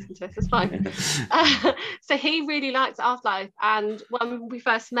 He won't listen to us. It's fine. So he really likes Afterlife, and when we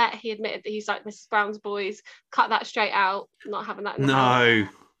first met, he admitted that he's like Mrs. Brown's Boys. Cut that straight out. Not having that in the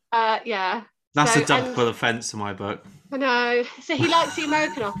house. Yeah. That's a double offence in my book. I know. So he likes the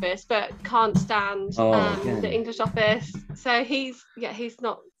American Office, but can't stand the English Office. So he's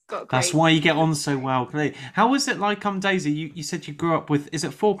not got. That's why you get on so well. How was it like, Daisy? You said you grew up with, is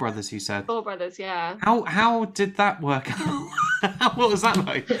it 4 brothers? You said 4 brothers, yeah. How did that work out? What was that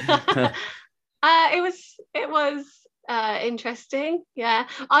like? It was interesting. Yeah,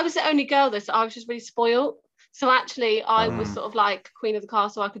 I was the only girl though, so I was just really spoiled. So actually, I was sort of like queen of the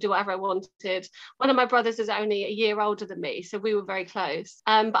castle. I could do whatever I wanted. One of my brothers is only a year older than me, so we were very close.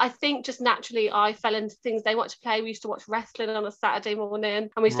 But I think just naturally, I fell into things they wanted to play. We used to watch wrestling on a Saturday morning,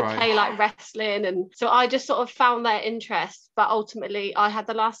 and we used to play like wrestling. And so I just sort of found their interest. But ultimately, I had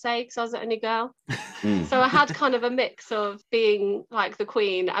the last say because I was the only girl. So I had kind of a mix of being like the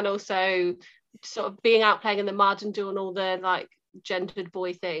queen and also sort of being out playing in the mud and doing all the like gendered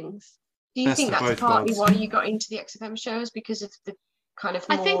boy things. Do you think that's partly why you got into the XFM shows, because of the kind of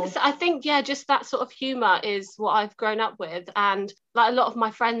more... I think yeah, just that sort of humour is what I've grown up with, and like a lot of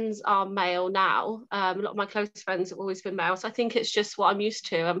my friends are male now. A lot of my close friends have always been male, so I think it's just what I'm used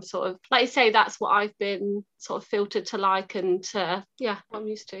to. I'm sort of, like you say, that's what I've been sort of filtered to like, and what I'm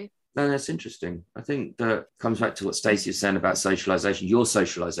used to. No, that's interesting. I think that comes back to what Stacey was saying about socialisation.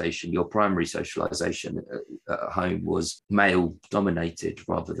 Your primary socialisation at home was male dominated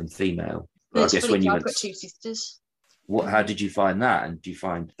rather than female. I guess when I've got 2 sisters. How did you find that? And do you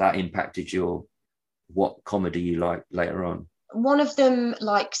find that impacted what comedy you like later on? One of them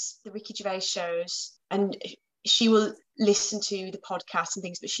likes the Ricky Gervais shows, and she will listen to the podcast and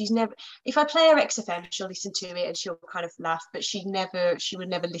things, but she's never, if I play her XFM, she'll listen to it and she'll kind of laugh, but she would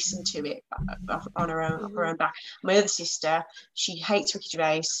never listen to it on her own back. My other sister, she hates Ricky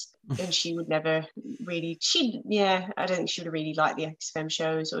Gervais, and she would never really, I don't think she would really like the XFM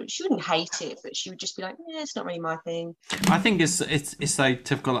shows, or she wouldn't hate it, but she would just be like, it's not really my thing. I think it's so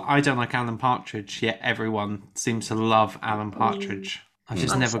typical. I don't like Alan Partridge, yet everyone seems to love Alan Partridge. I've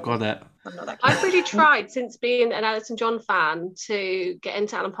just never got it. I've really tried since being an Elton John fan to get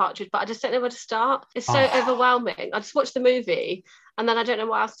into Alan Partridge, but I just don't know where to start. It's so overwhelming. I just watch the movie and then I don't know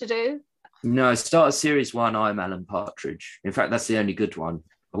what else to do. No, start at series 1, I'm Alan Partridge. In fact, that's the only good one.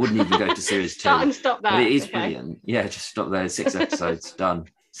 I wouldn't even go to series 2. Start and stop there. But it is brilliant. Yeah, just stop there. 6 episodes, done.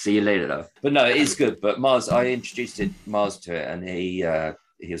 See you later, though. But no, it is good. But Mars, I introduced Mars to it, and he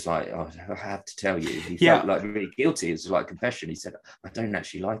was like, I have to tell you. He felt like really guilty. It was like a confession. He said, I don't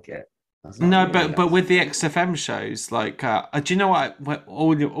actually like it. Like, no, but with the XFM shows, like, do you know what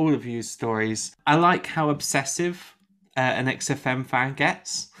all of you stories, I like how obsessive an XFM fan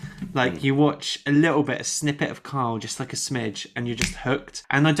gets. Like, you watch a little bit, a snippet of Carl, just like a smidge, and you're just hooked.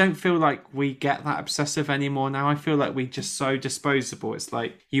 And I don't feel like we get that obsessive anymore now. I feel like we're just so disposable. It's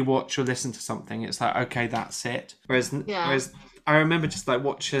like you watch or listen to something, it's like, okay, that's it. Whereas I remember just like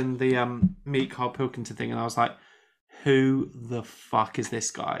watching the Meet Carl Pilkington thing, and I was like, who the fuck is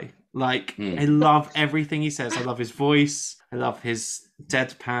this guy? Like, I love everything he says. I love his voice. I love his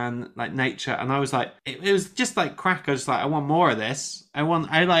deadpan, like, nature. And I was like, it was just like crack. I was like, I want more of this. I want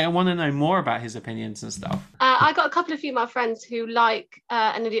to know more about his opinions and stuff. I got a couple of female friends who like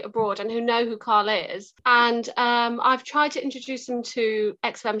An Idiot Abroad and who know who Carl is. And I've tried to introduce them to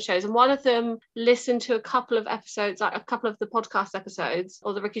XFM shows. And one of them listened to a couple of episodes, like a couple of the podcast episodes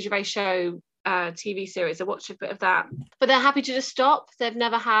or the Ricky Gervais show TV series. I watched a bit of that. But they're happy to just stop. They've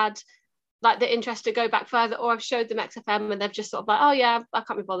never had like the interest to go back further, or I've showed them XFM and they've just sort of like, oh yeah, I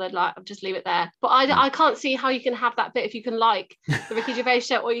can't be bothered, like I'll just leave it there. But I can't see how you can have that bit if you can like the Ricky Gervais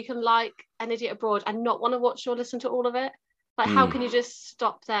show or you can like An Idiot Abroad and not want to watch or listen to all of it. Like how can you just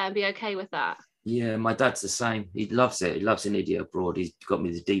stop there and be okay with that? Yeah, my dad's the same. He loves it. He loves An Idiot Abroad. He's got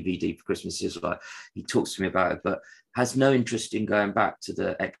me the DVD for Christmas. He's like, he talks to me about it, but has no interest in going back to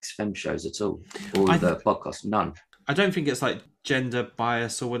the XFM shows at all, or the podcast. None. I don't think it's like gender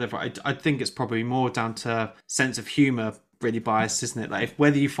bias or whatever. I think it's probably more down to sense of humour really biased, isn't it? Like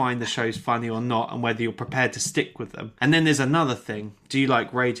whether you find the shows funny or not, and whether you're prepared to stick with them. And then there's another thing: do you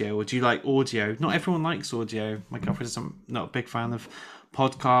like radio or do you like audio? Not everyone likes audio. My girlfriend is not a big fan of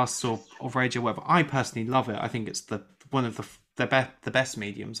podcasts or radio, whatever. I personally love it. I think it's one of the best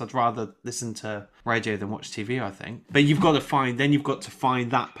mediums. I'd rather listen to radio than watch TV, I think. But you've got to find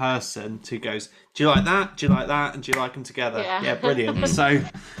that person who goes, do you like that? Do you like that? And do you like them together? Yeah, brilliant. So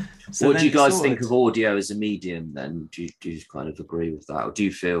what do you guys think of audio as a medium then? Do you kind of agree with that? Or do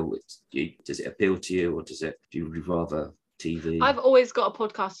you feel, does it appeal to you, or do you rather TV? I've always got a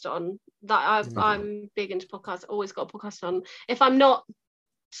podcast on. I'm big into podcasts. Always got a podcast on. If I'm not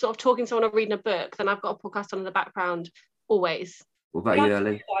sort of talking to someone or reading a book, then I've got a podcast on in the background. Always. What about you,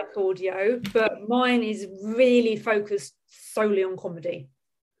 Ellie? I like audio, but mine is really focused solely on comedy.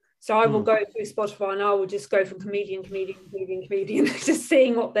 So I will go through Spotify and I will just go from comedian, just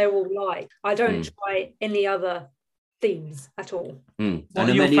seeing what they're all like. I don't try any other themes at all. And are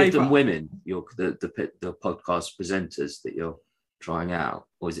many of them women? The podcast presenters that you're trying out,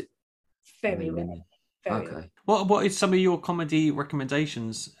 or is it very women? Okay. What is some of your comedy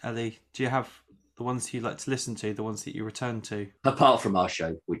recommendations, Ellie? Do you have the ones you like to listen to, the ones that you return to? Apart from our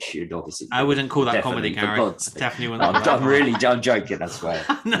show, which you'd obviously... I wouldn't call that comedy, Gary. Definitely wouldn't. I'm joking, I swear.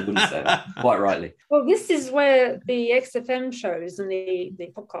 I wouldn't say that, quite rightly. Well, this is where the XFM shows and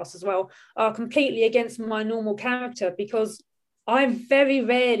the podcast as well are completely against my normal character, because I very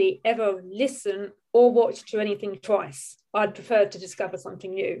rarely ever listen or watch to anything twice. I'd prefer to discover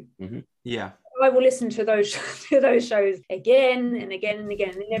something new. Mm-hmm. Yeah. I will listen to those shows again and again and again.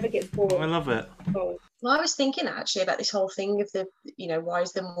 It never gets bored. I love it. Well, I was thinking actually about this whole thing of why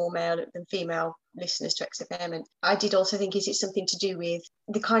is there more male than female listeners to XFM? And I did also think, is it something to do with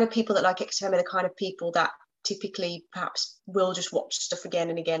the kind of people that like XFM are the kind of people that typically perhaps will just watch stuff again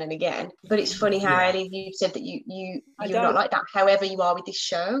and again and again. But it's funny how Ellie, you said that you're not like that. However, you are with this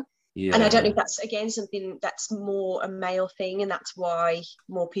show. Yeah. And I don't know if that's again something that's more a male thing, and that's why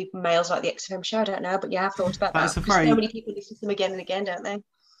more males like the XFM show. I don't know, but I've thought about that. So many people listen to them again and again, don't they?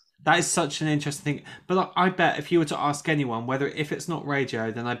 That is such an interesting thing. But I bet if you were to ask anyone, if it's not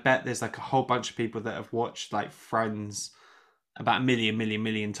radio, then I bet there's like a whole bunch of people that have watched like Friends about a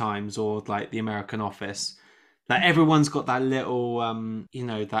million times, or like The American Office. Like everyone's got that little,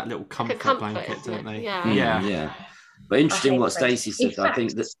 that little comfort blanket, don't they? Yeah. But interesting what Stacey said. I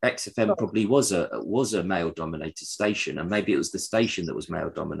think that XFM probably was a male-dominated station, and maybe it was the station that was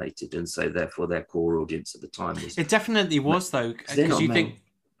male-dominated, and so therefore their core audience at the time was. It definitely was, though, because you think,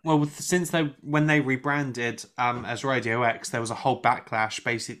 well, since when they rebranded as Radio X, there was a whole backlash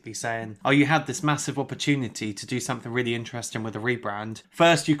basically saying, oh, you had this massive opportunity to do something really interesting with a rebrand.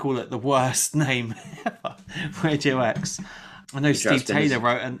 First, you call it the worst name ever, Radio X. I know Steve Taylor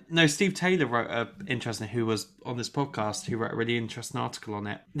wrote an interesting, who was on this podcast, who wrote a really interesting article on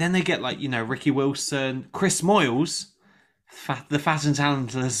it. Then they get Ricky Wilson, Chris Moyles, the fat and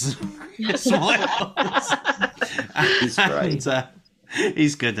talentless Chris Moyles. He's great. And,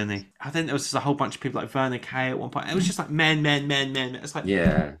 he's good, isn't he? I think there was just a whole bunch of people like Verna Kay at one point. It was just like men. It's like,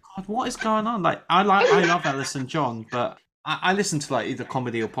 God, what is going on? Like, I love Alison John, but I listen to like either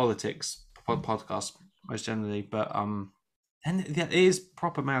comedy or politics podcasts most generally, but and it is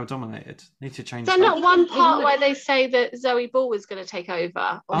proper male dominated. Need to change. Is there not one part where they say that Zoe Ball was going to take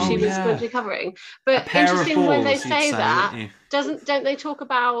over, or she was going to be covering? But interesting when they say that, don't they talk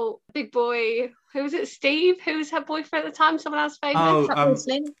about Big Boy? Who was it? Steve, who was her boyfriend at the time? Someone else famous.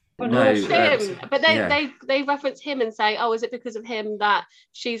 him. But they reference him and say, oh, is it because of him that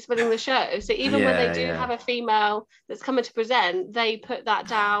she's winning the show? So even when they do have a female that's coming to present, they put that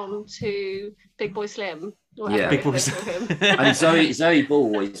down to Big Boy Slim. Big Boy Slim. And Zoe Ball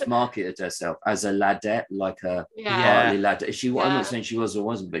always marketed herself as a ladette, like a partly ladette. I'm not saying she was or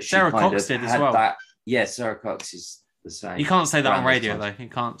wasn't, but she Sarah kind Cox of did had as well. that. Yeah, Sarah Cox is the same. You can't say that on radio though. You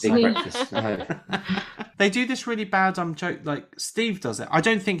can't say Big Breakfast. No. They do this really bad joke, like Steve does it. I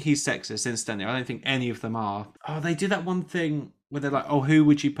don't think he's sexist, incidentally. I don't think any of them are. Oh, they do that one thing where they're like, oh, who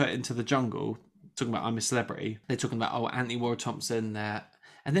would you put into the jungle? Talking about I'm a Celebrity. They're talking about, oh, Anthony Warren Thompson there.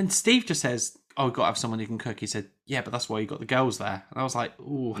 And then Steve just says, oh, we've got to have someone who can cook. He said, yeah, but that's why you got the girls there. And I was like,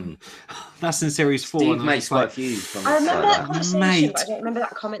 ooh, that's in series 4. Steve makes quite a few. I remember that conversation, but I don't remember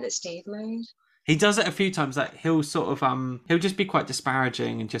that comment that Steve made. He does it a few times. Like he'll sort of he'll just be quite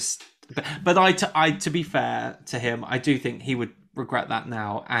disparaging and just. But I to be fair to him, I do think he would regret that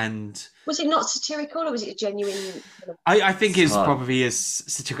now. And was it not satirical or was it a genuine? I think it's probably is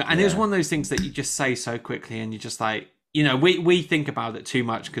satirical, and it was one of those things that you just say so quickly, and you're just like, we think about it too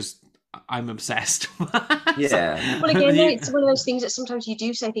much because I'm obsessed. Yeah. Well, again, it's one of those things that sometimes you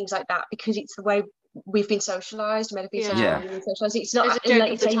do say things like that because it's the way we've been socialised, men have been socialised. It's not like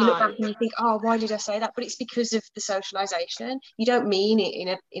you say, you look back and you think, oh, why did I say that? But it's because of the socialisation. You don't mean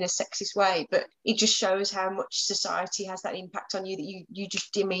it in a sexist way, but it just shows how much society has that impact on you that you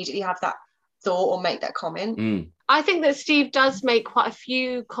just immediately have that thought or make that comment. I think that Steve does make quite a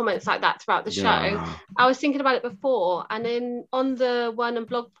few comments like that throughout the show. I was thinking about it before, and on the One and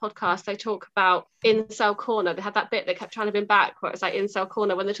Blog podcast, they talk about Incel Corner. They had that bit that kept trying to bring back where it was like Incel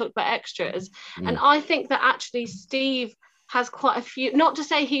Corner when they talked about extras. And I think that actually Steve has quite a few, not to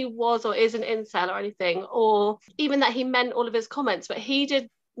say he was or is an incel or anything, or even that he meant all of his comments, but he did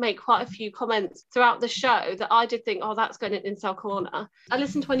make quite a few comments throughout the show that I did think, oh, that's going in Incel Corner. I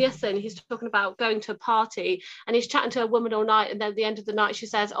listened to one yesterday and he's talking about going to a party and he's chatting to a woman all night, and then at the end of the night she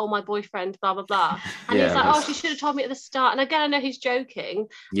says, oh, my boyfriend, blah blah blah, and he's like, oh, she should have told me at the start. And again, I know he's joking,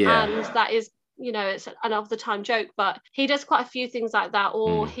 and that is, it's an of the time joke, but he does quite a few things like that,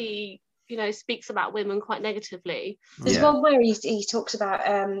 or he speaks about women quite negatively. There's one where he talks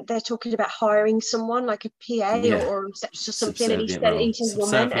about they're talking about hiring someone like a PA or something, and he said he's a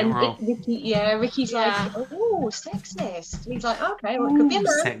woman, and Ricky's like, oh, sexist. And he's like, okay, well, it could be a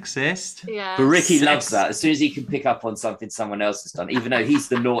man. Sexist. Yeah. But Ricky loves that. As soon as he can pick up on something someone else has done, even though he's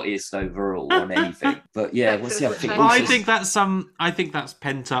the naughtiest overall on anything. But what's the other thing? I think that's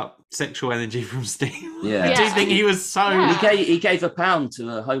pent up sexual energy from Steve. I do think he was so. He gave £1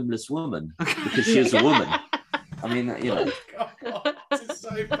 to a homeless woman because she was a woman. I mean, God, this is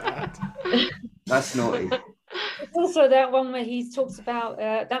so bad. That's naughty. It's also that one where he talks about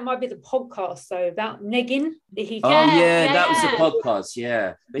that might be the podcast though, about negging. That was the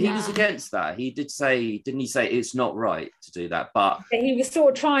podcast, but he was against that. He did say, didn't he say it's not right to do that, but he was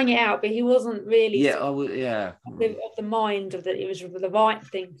sort of trying it out, but he wasn't really of the mind of that it was the right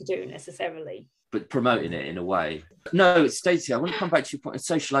thing to do necessarily, but promoting it in a way. No, it's Stacey, I want to come back to your point of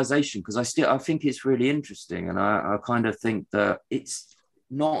socialization, because I think it's really interesting, and I kind of think that it's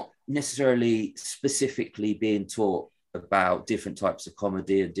not necessarily specifically being taught about different types of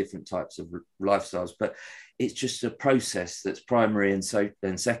comedy and different types of lifestyles, but it's just a process that's primary and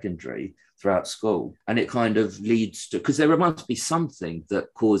secondary throughout school, and it kind of leads to, because there must be something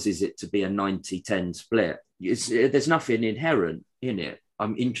that causes it to be a 90-10 split. There's nothing inherent in it.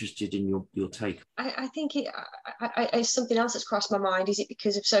 I'm interested in your take. I think it's something else that's crossed my mind. Is it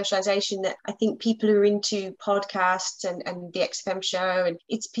because of socialization that I think people who are into podcasts and the XFM show, and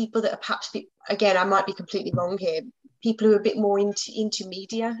it's people that are perhaps, again, I might be completely wrong here, people who are a bit more into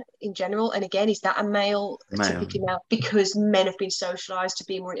media in general. And again, is that a male typically male? Because men have been socialized to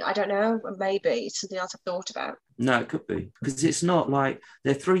be more, I don't know, maybe it's something else I've thought about. No, it could be, because it's not like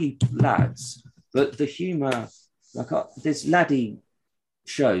they're 3 lads, but the humor, like there's laddie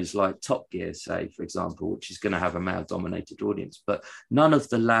shows like Top Gear, say, for example, which is going to have a male-dominated audience, but none of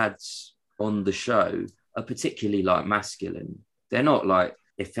the lads on the show are particularly like masculine. They're not like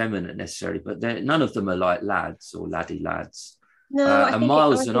effeminate necessarily, but none of them are like lads or laddie lads. No, and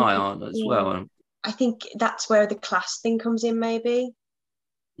Miles and I aren't as well. I think that's where the class thing comes in, maybe.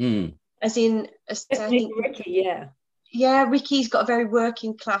 As in, I think Ricky, Ricky's got a very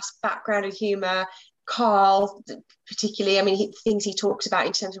working class background of humour. Carl, particularly, I mean, things he talks about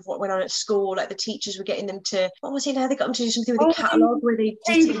in terms of what went on at school, like the teachers were getting them to, what was it now? They got them to do something with the catalogue where they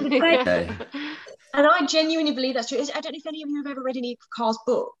did. And I genuinely believe that's true. I don't know if any of you have ever read any of Carl's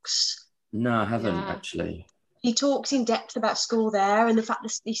books. No, I haven't actually. he talks in depth about school there, and the fact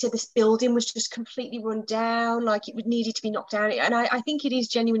that he said this building was just completely run down, like it would needed to be knocked down. And I think it is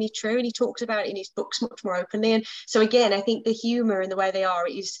genuinely true, and he talks about it in his books much more openly. And so again, I think the humour and the way they are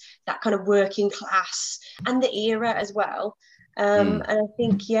is that kind of working class and the era as well. And I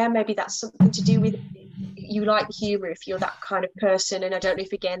think, yeah, maybe that's something to do with you like the humour if you're that kind of person. And I don't know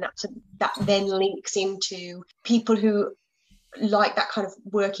if again that then links into people who like that kind of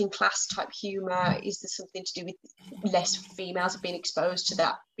working class type humour. Is there something to do with less females have been exposed to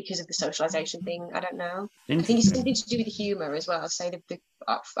that because of the socialisation thing? I don't know. I think it's something to do with the humour as well. I'd say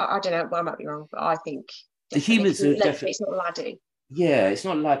I don't know, well, I might be wrong, but I think the humour's definitely, it's not laddie. Yeah, it's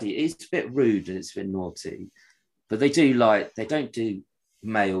not laddie. It's a bit rude and it's a bit naughty, but they don't do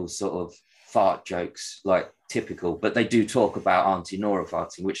male sort of fart jokes like typical, but they do talk about Auntie Nora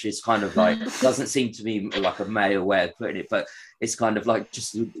farting, which is kind of like doesn't seem to me like a male way of putting it, but it's kind of like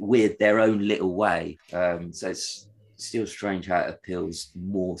just weird their own little way. So it's still strange how it appeals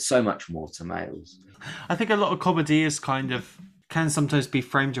so much more to males. I think a lot of comedy is can sometimes be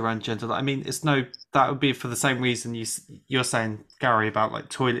framed around gender. I mean, that would be for the same reason you're saying, Gary, about like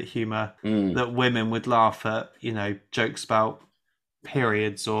toilet humor, that women would laugh at, jokes about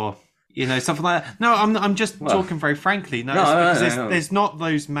periods or something like that. No, I'm just talking very frankly. There's not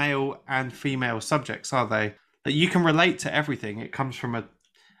those male and female subjects, are they? That you can relate to everything. It comes from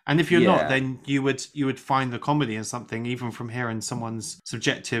and if you're not, then you would find the comedy in something, even from hearing someone's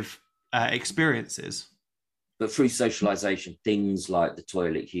subjective experiences. But through socialization, things like the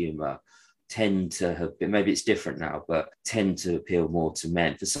toilet humor tend to have been, maybe it's different now, but tend to appeal more to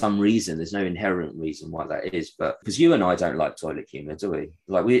men for some reason. There's no inherent reason why that is, but because you and I don't like toilet humor, do we?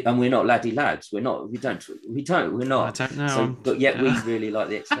 Like we're not laddie lads. We're not. I don't know. So, but yet we really like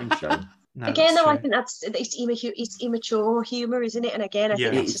the X-Men show. No, again, though, I think it's immature humor, isn't it? And again, I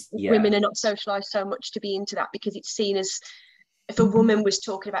think it's just women are not socialized so much to be into that, because it's seen as, if a woman was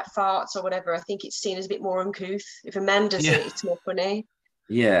talking about farts or whatever, I think it's seen as a bit more uncouth. If a man does it, it's more funny.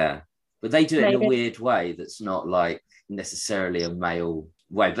 Yeah, but they do it in a weird way that's not like necessarily a male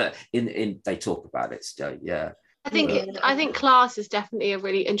way, but in they talk about it still. Yeah, I think class is definitely a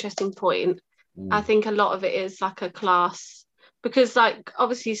really interesting point. I think a lot of it is like a class, because like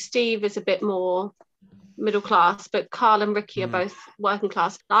obviously Steve is a bit more middle class, but Carl and Ricky are both working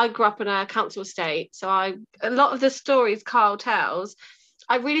class. I grew up in a council estate, so a lot of the stories Carl tells,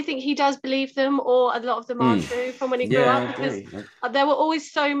 I really think he does believe them, or a lot of them are true from when he grew up, because there were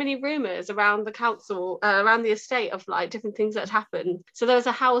always so many rumours around the council, around the estate, of like different things that had happened. So there was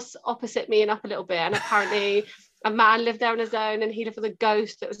a house opposite me and up a little bit, and apparently a man lived there on his own, and he lived with a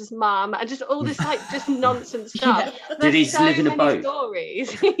ghost that was his mum, and just all this like just nonsense stuff. Did he live in a boat?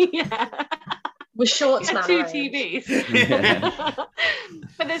 Stories. With shorts, man. 2 TVs.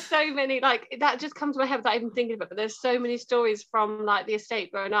 But there's so many, like, that just comes to my head without even thinking of it, but there's so many stories from like the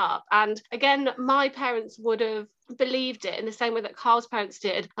estate growing up. And again, my parents would have believed it in the same way that Carl's parents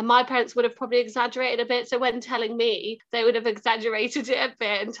did, and my parents would have probably exaggerated a bit. So when telling me, they would have exaggerated it a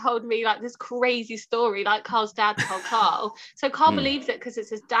bit and told me like this crazy story like Carl's dad told Carl. So Carl believes it because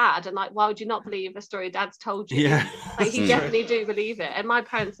it's his dad, and like, why would you not believe a story dad's told you? Like, he definitely do believe it, and my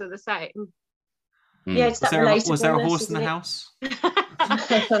parents are the same. Yeah, it's was there a horse in the house?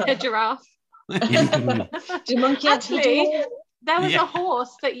 A giraffe. Did monkey actually? There was a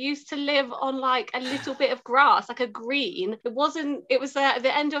horse that used to live on like a little bit of grass, like a green. It was at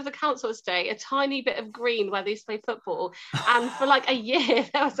the end of the council estate, a tiny bit of green where they used to play football. And for like a year,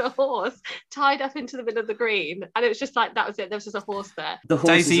 there was a horse tied up into the middle of the green. And it was just like, that was it. There was just a horse there. The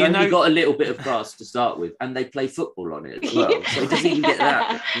horse has only got a little bit of grass to start with, and they play football on it as well. So it doesn't even get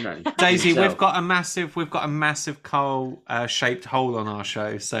that, Daisy, we've got a massive coal shaped hole on our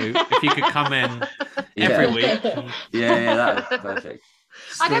show. So if you could come in every week. That perfect.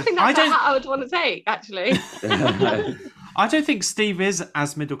 I don't think that's how I would want to take, actually. I don't think Steve is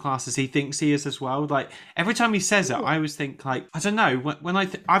as middle class as he thinks he is as well. Like every time he says it, I always think like, I don't know. When I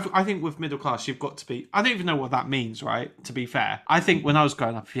think with middle class, you've got to be. I don't even know what that means, right? To be fair, I think when I was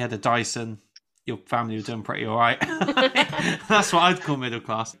growing up, if you had a Dyson, your family were doing pretty all right. That's what I'd call middle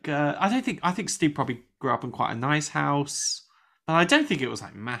class. I think Steve probably grew up in quite a nice house, but I don't think it was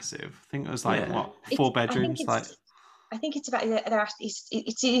like massive. I think it was like 4 bedrooms, like. I think it's about it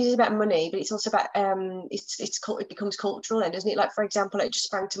is about money, but it's also about it becomes cultural, then, doesn't it? Like, for example, it just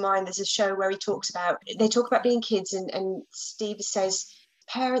sprang to mind. There's a show where they talk about being kids, and Steve says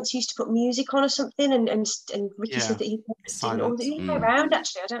parents used to put music on or something, and Ricky said that he didn't. Or did he go around?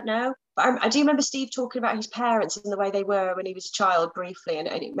 Actually, I don't know. But I do remember Steve talking about his parents and the way they were when he was a child briefly, and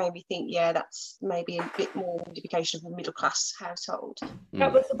it made me think, that's maybe a bit more indication of a middle class household.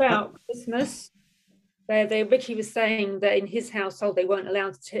 That was about Christmas. Ricky was saying that in his household they weren't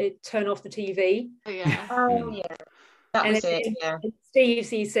allowed to turn off the TV. Oh yeah. Oh yeah. That was it, yeah. Steve,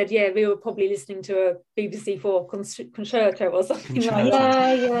 he said, yeah, we were probably listening to a BBC Four concerto or something like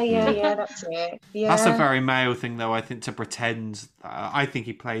that. Yeah, that's it. Yeah. That's a very male thing, though, I think, to pretend. I think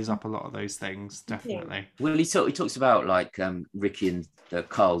he plays up a lot of those things, definitely. Yeah. Well, he talks about, like, Ricky and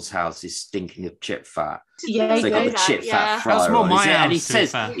Carl's house is stinking of chip fat. Yeah, so they got the chip fat fryer. That's more my house, and he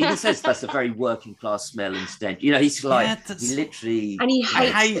says that's a very working class smell and stench. You know, he's like, he literally... And he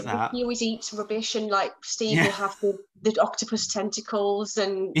hates that. He always eats rubbish, and, like, Steve will have the octopus tentacles,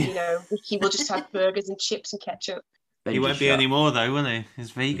 and, you know, Ricky will just have burgers and chips and ketchup. He won't be anymore, though, will he?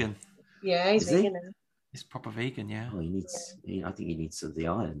 He's vegan. Yeah, he's vegan now. He's proper vegan, yeah. Oh, I think he needs some of the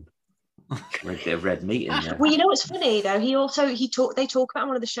iron. Red meat in there. Well, you know what's funny though? They talk about on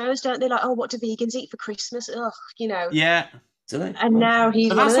one of the shows, don't they? Like, oh, what do vegans eat for Christmas? Ugh, you know. Yeah. Do they? And now he's.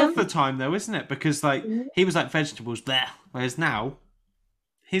 But that's half the time though, isn't it? Because like he was like vegetables there, whereas now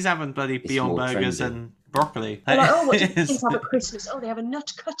he's having bloody Beyond Burgers and broccoli. They're like, oh, what do vegans have at Christmas? Oh, they have a nut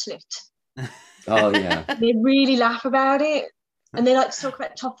cutlet. Oh yeah. They really laugh about it. And they like to talk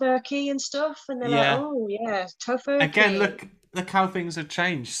about tofurkey and stuff, and they're like, "Oh yeah, tofurkey." Again, look how things have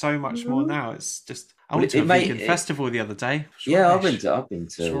changed so much more now. It's just I went to a vegan festival the other day. I've been to.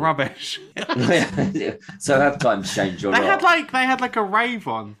 It's rubbish. So have times changed or not? They had like a rave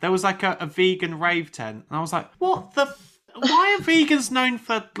on. There was like a vegan rave tent, and I was like, what the. Why are vegans known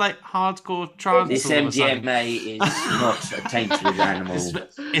for like hardcore trans? This MDMA is not tainted with animal.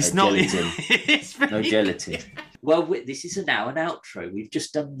 It's not. Gelatin. It's no gelatin. Well, this is now an outro. We've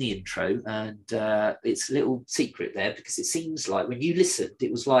just done the intro, and it's a little secret there because it seems like when you listened,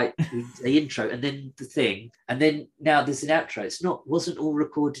 it was like the intro and then the thing, and then now there's an outro. Wasn't all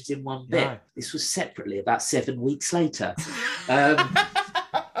recorded in one bit. No. This was separately about 7 weeks later.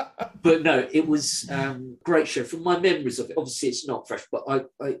 But no, it was great show. From my memories of it, obviously it's not fresh, but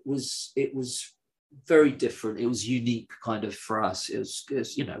it was very different. It was unique kind of for us. It was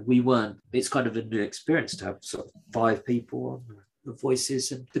you know, it's kind of a new experience to have sort of 5 people on the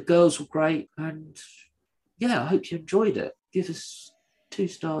voices, and the girls were great. And yeah, I hope you enjoyed it. Give us 2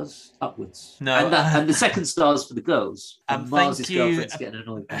 stars upwards. No, and the second star's for the girls. Mars' girlfriend's getting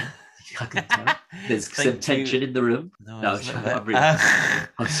annoyed by it. I can tell. There's some tension in the room. No,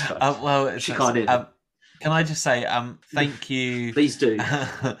 I'm sorry. Well, she can't hear. Can I just say thank you? Please do.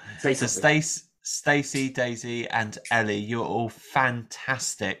 To Stacey, Daisy, and Ellie, you're all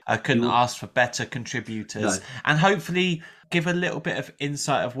fantastic. I couldn't ask for better contributors, and hopefully give a little bit of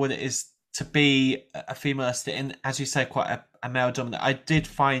insight of what it is to be a female in, as you say, quite a male dominant. I did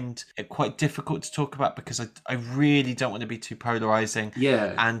find it quite difficult to talk about because I really don't want to be too polarizing.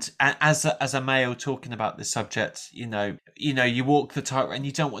 Yeah. And as a male talking about this subject, you know, you walk the tightrope and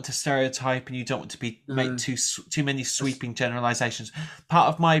you don't want to stereotype and you don't want to make too many sweeping generalizations. Part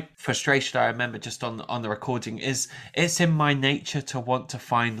of my frustration, I remember just on the recording, is it's in my nature to want to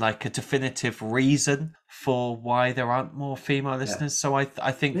find like a definitive reason for why there aren't more female listeners. So I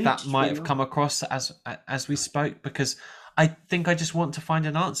think that might have come across as we spoke, because I think I just want to find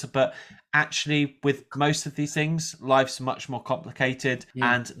an answer. But actually, with most of these things, life's much more complicated,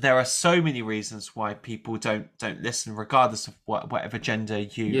 and there are so many reasons why people don't listen, regardless of whatever gender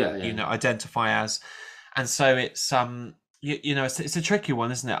you identify as. And so it's it's a tricky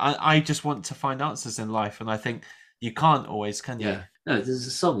one, isn't it? I just want to find answers in life, and I think you can't always, can you? Yeah. No, there's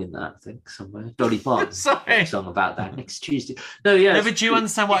a song in that, I think, somewhere. Dolly Parton song about that next Tuesday. No, yeah. No, but do you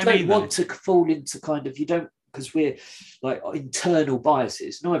understand what I mean? You don't want to fall into kind of, because we're like internal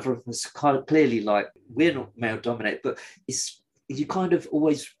biases. Neither of us clearly, like, we're not male dominated, but you kind of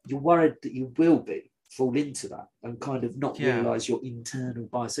always, you're worried that you will fall into that and kind of not realise your internal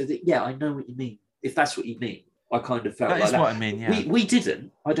bias. So that, I know what you mean. If that's what you mean. I kind of felt that is what I mean. Yeah, we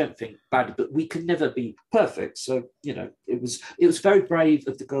didn't. I don't think badly, but we can never be perfect. So it was very brave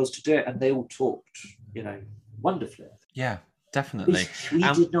of the girls to do it, and they all talked, wonderfully. Yeah, definitely. We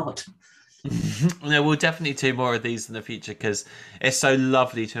did not. No, we'll definitely do more of these in the future because it's so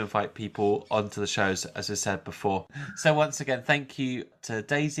lovely to invite people onto the shows, as I said before. So once again, thank you to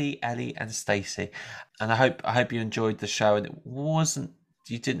Daisy, Ellie, and Stacey, and I hope you enjoyed the show, and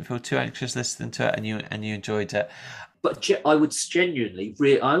you didn't feel too anxious listening to it, and you enjoyed it. But I would genuinely,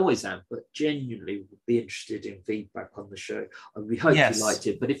 I always am, but genuinely would be interested in feedback on the show. We hope you liked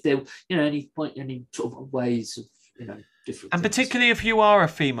it. But if there, any sort of ways of, different. And things. Particularly if you are a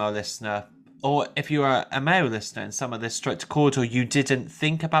female listener, or if you are a male listener and some of this struck a chord, or you didn't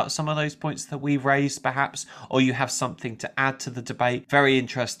think about some of those points that we raised perhaps, or you have something to add to the debate, very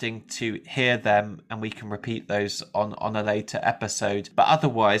interesting to hear them, and we can repeat those on a later episode. But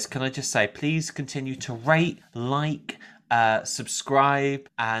otherwise, can I just say, please continue to rate, like, subscribe,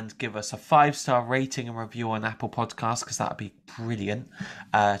 and give us a 5-star rating and review on Apple Podcasts, because that'd be brilliant.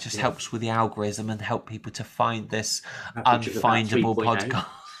 Just helps with the algorithm and help people to find this unfindable podcast.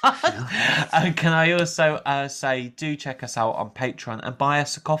 And can I also say, do check us out on Patreon and buy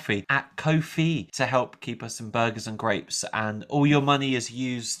us a coffee at Ko-fi to help keep us in burgers and grapes. And all your money is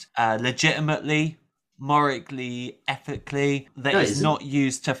used legitimately, morally, ethically. That is not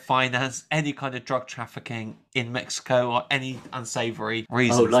used to finance any kind of drug trafficking in Mexico or any unsavory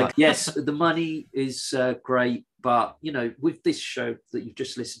reasons. Yes, the money is great. But, you know, with this show that you've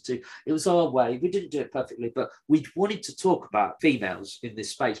just listened to, it was our way. We didn't do it perfectly, but we wanted to talk about females in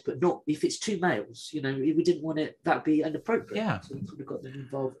this space, but not if it's two males. You know, we didn't want it, that'd be inappropriate. Yeah. So we could have got them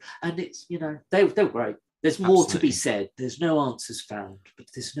involved. And it's, you know, they were great. There's more to be said. There's no answers found, but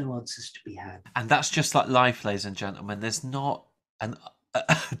there's no answers to be had. And that's just like life, ladies and gentlemen. There's not a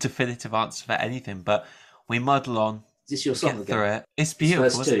definitive answer for anything, but we muddle on. Is this your song get again? Through it. It's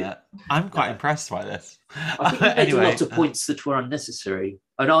beautiful, isn't it? I'm quite impressed by this. I think we made a lot of points that were unnecessary.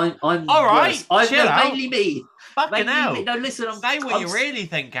 And I'm all right. Chill out. Mainly me. Fucking hell. No, listen. Say what you really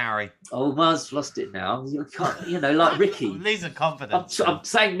think, Gary. Oh, Mars lost it now. You can't, you know, like Ricky. Losing confidence. I'm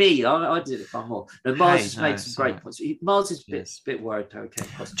saying me. I did it far more. No, Mars has made some great points. Mars is a bit worried how it came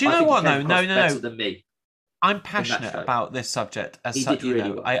across. Do you know what, though? No. Better than me. I'm passionate about this subject. As such, you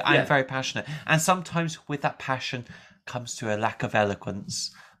know, I'm very passionate. And sometimes with that passion comes to a lack of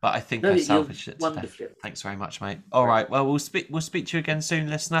eloquence. But I think I salvaged it today. Thanks very much, mate. All right. Well, we'll speak to you again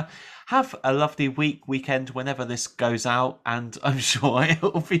soon, listener. Have a lovely weekend whenever this goes out, and I'm sure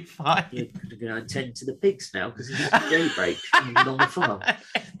it'll be fine. You're going to attend to the pigs now because it's a day break on the farm.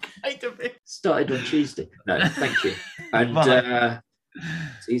 Started on Tuesday. No, thank you. And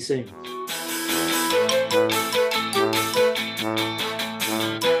see you soon.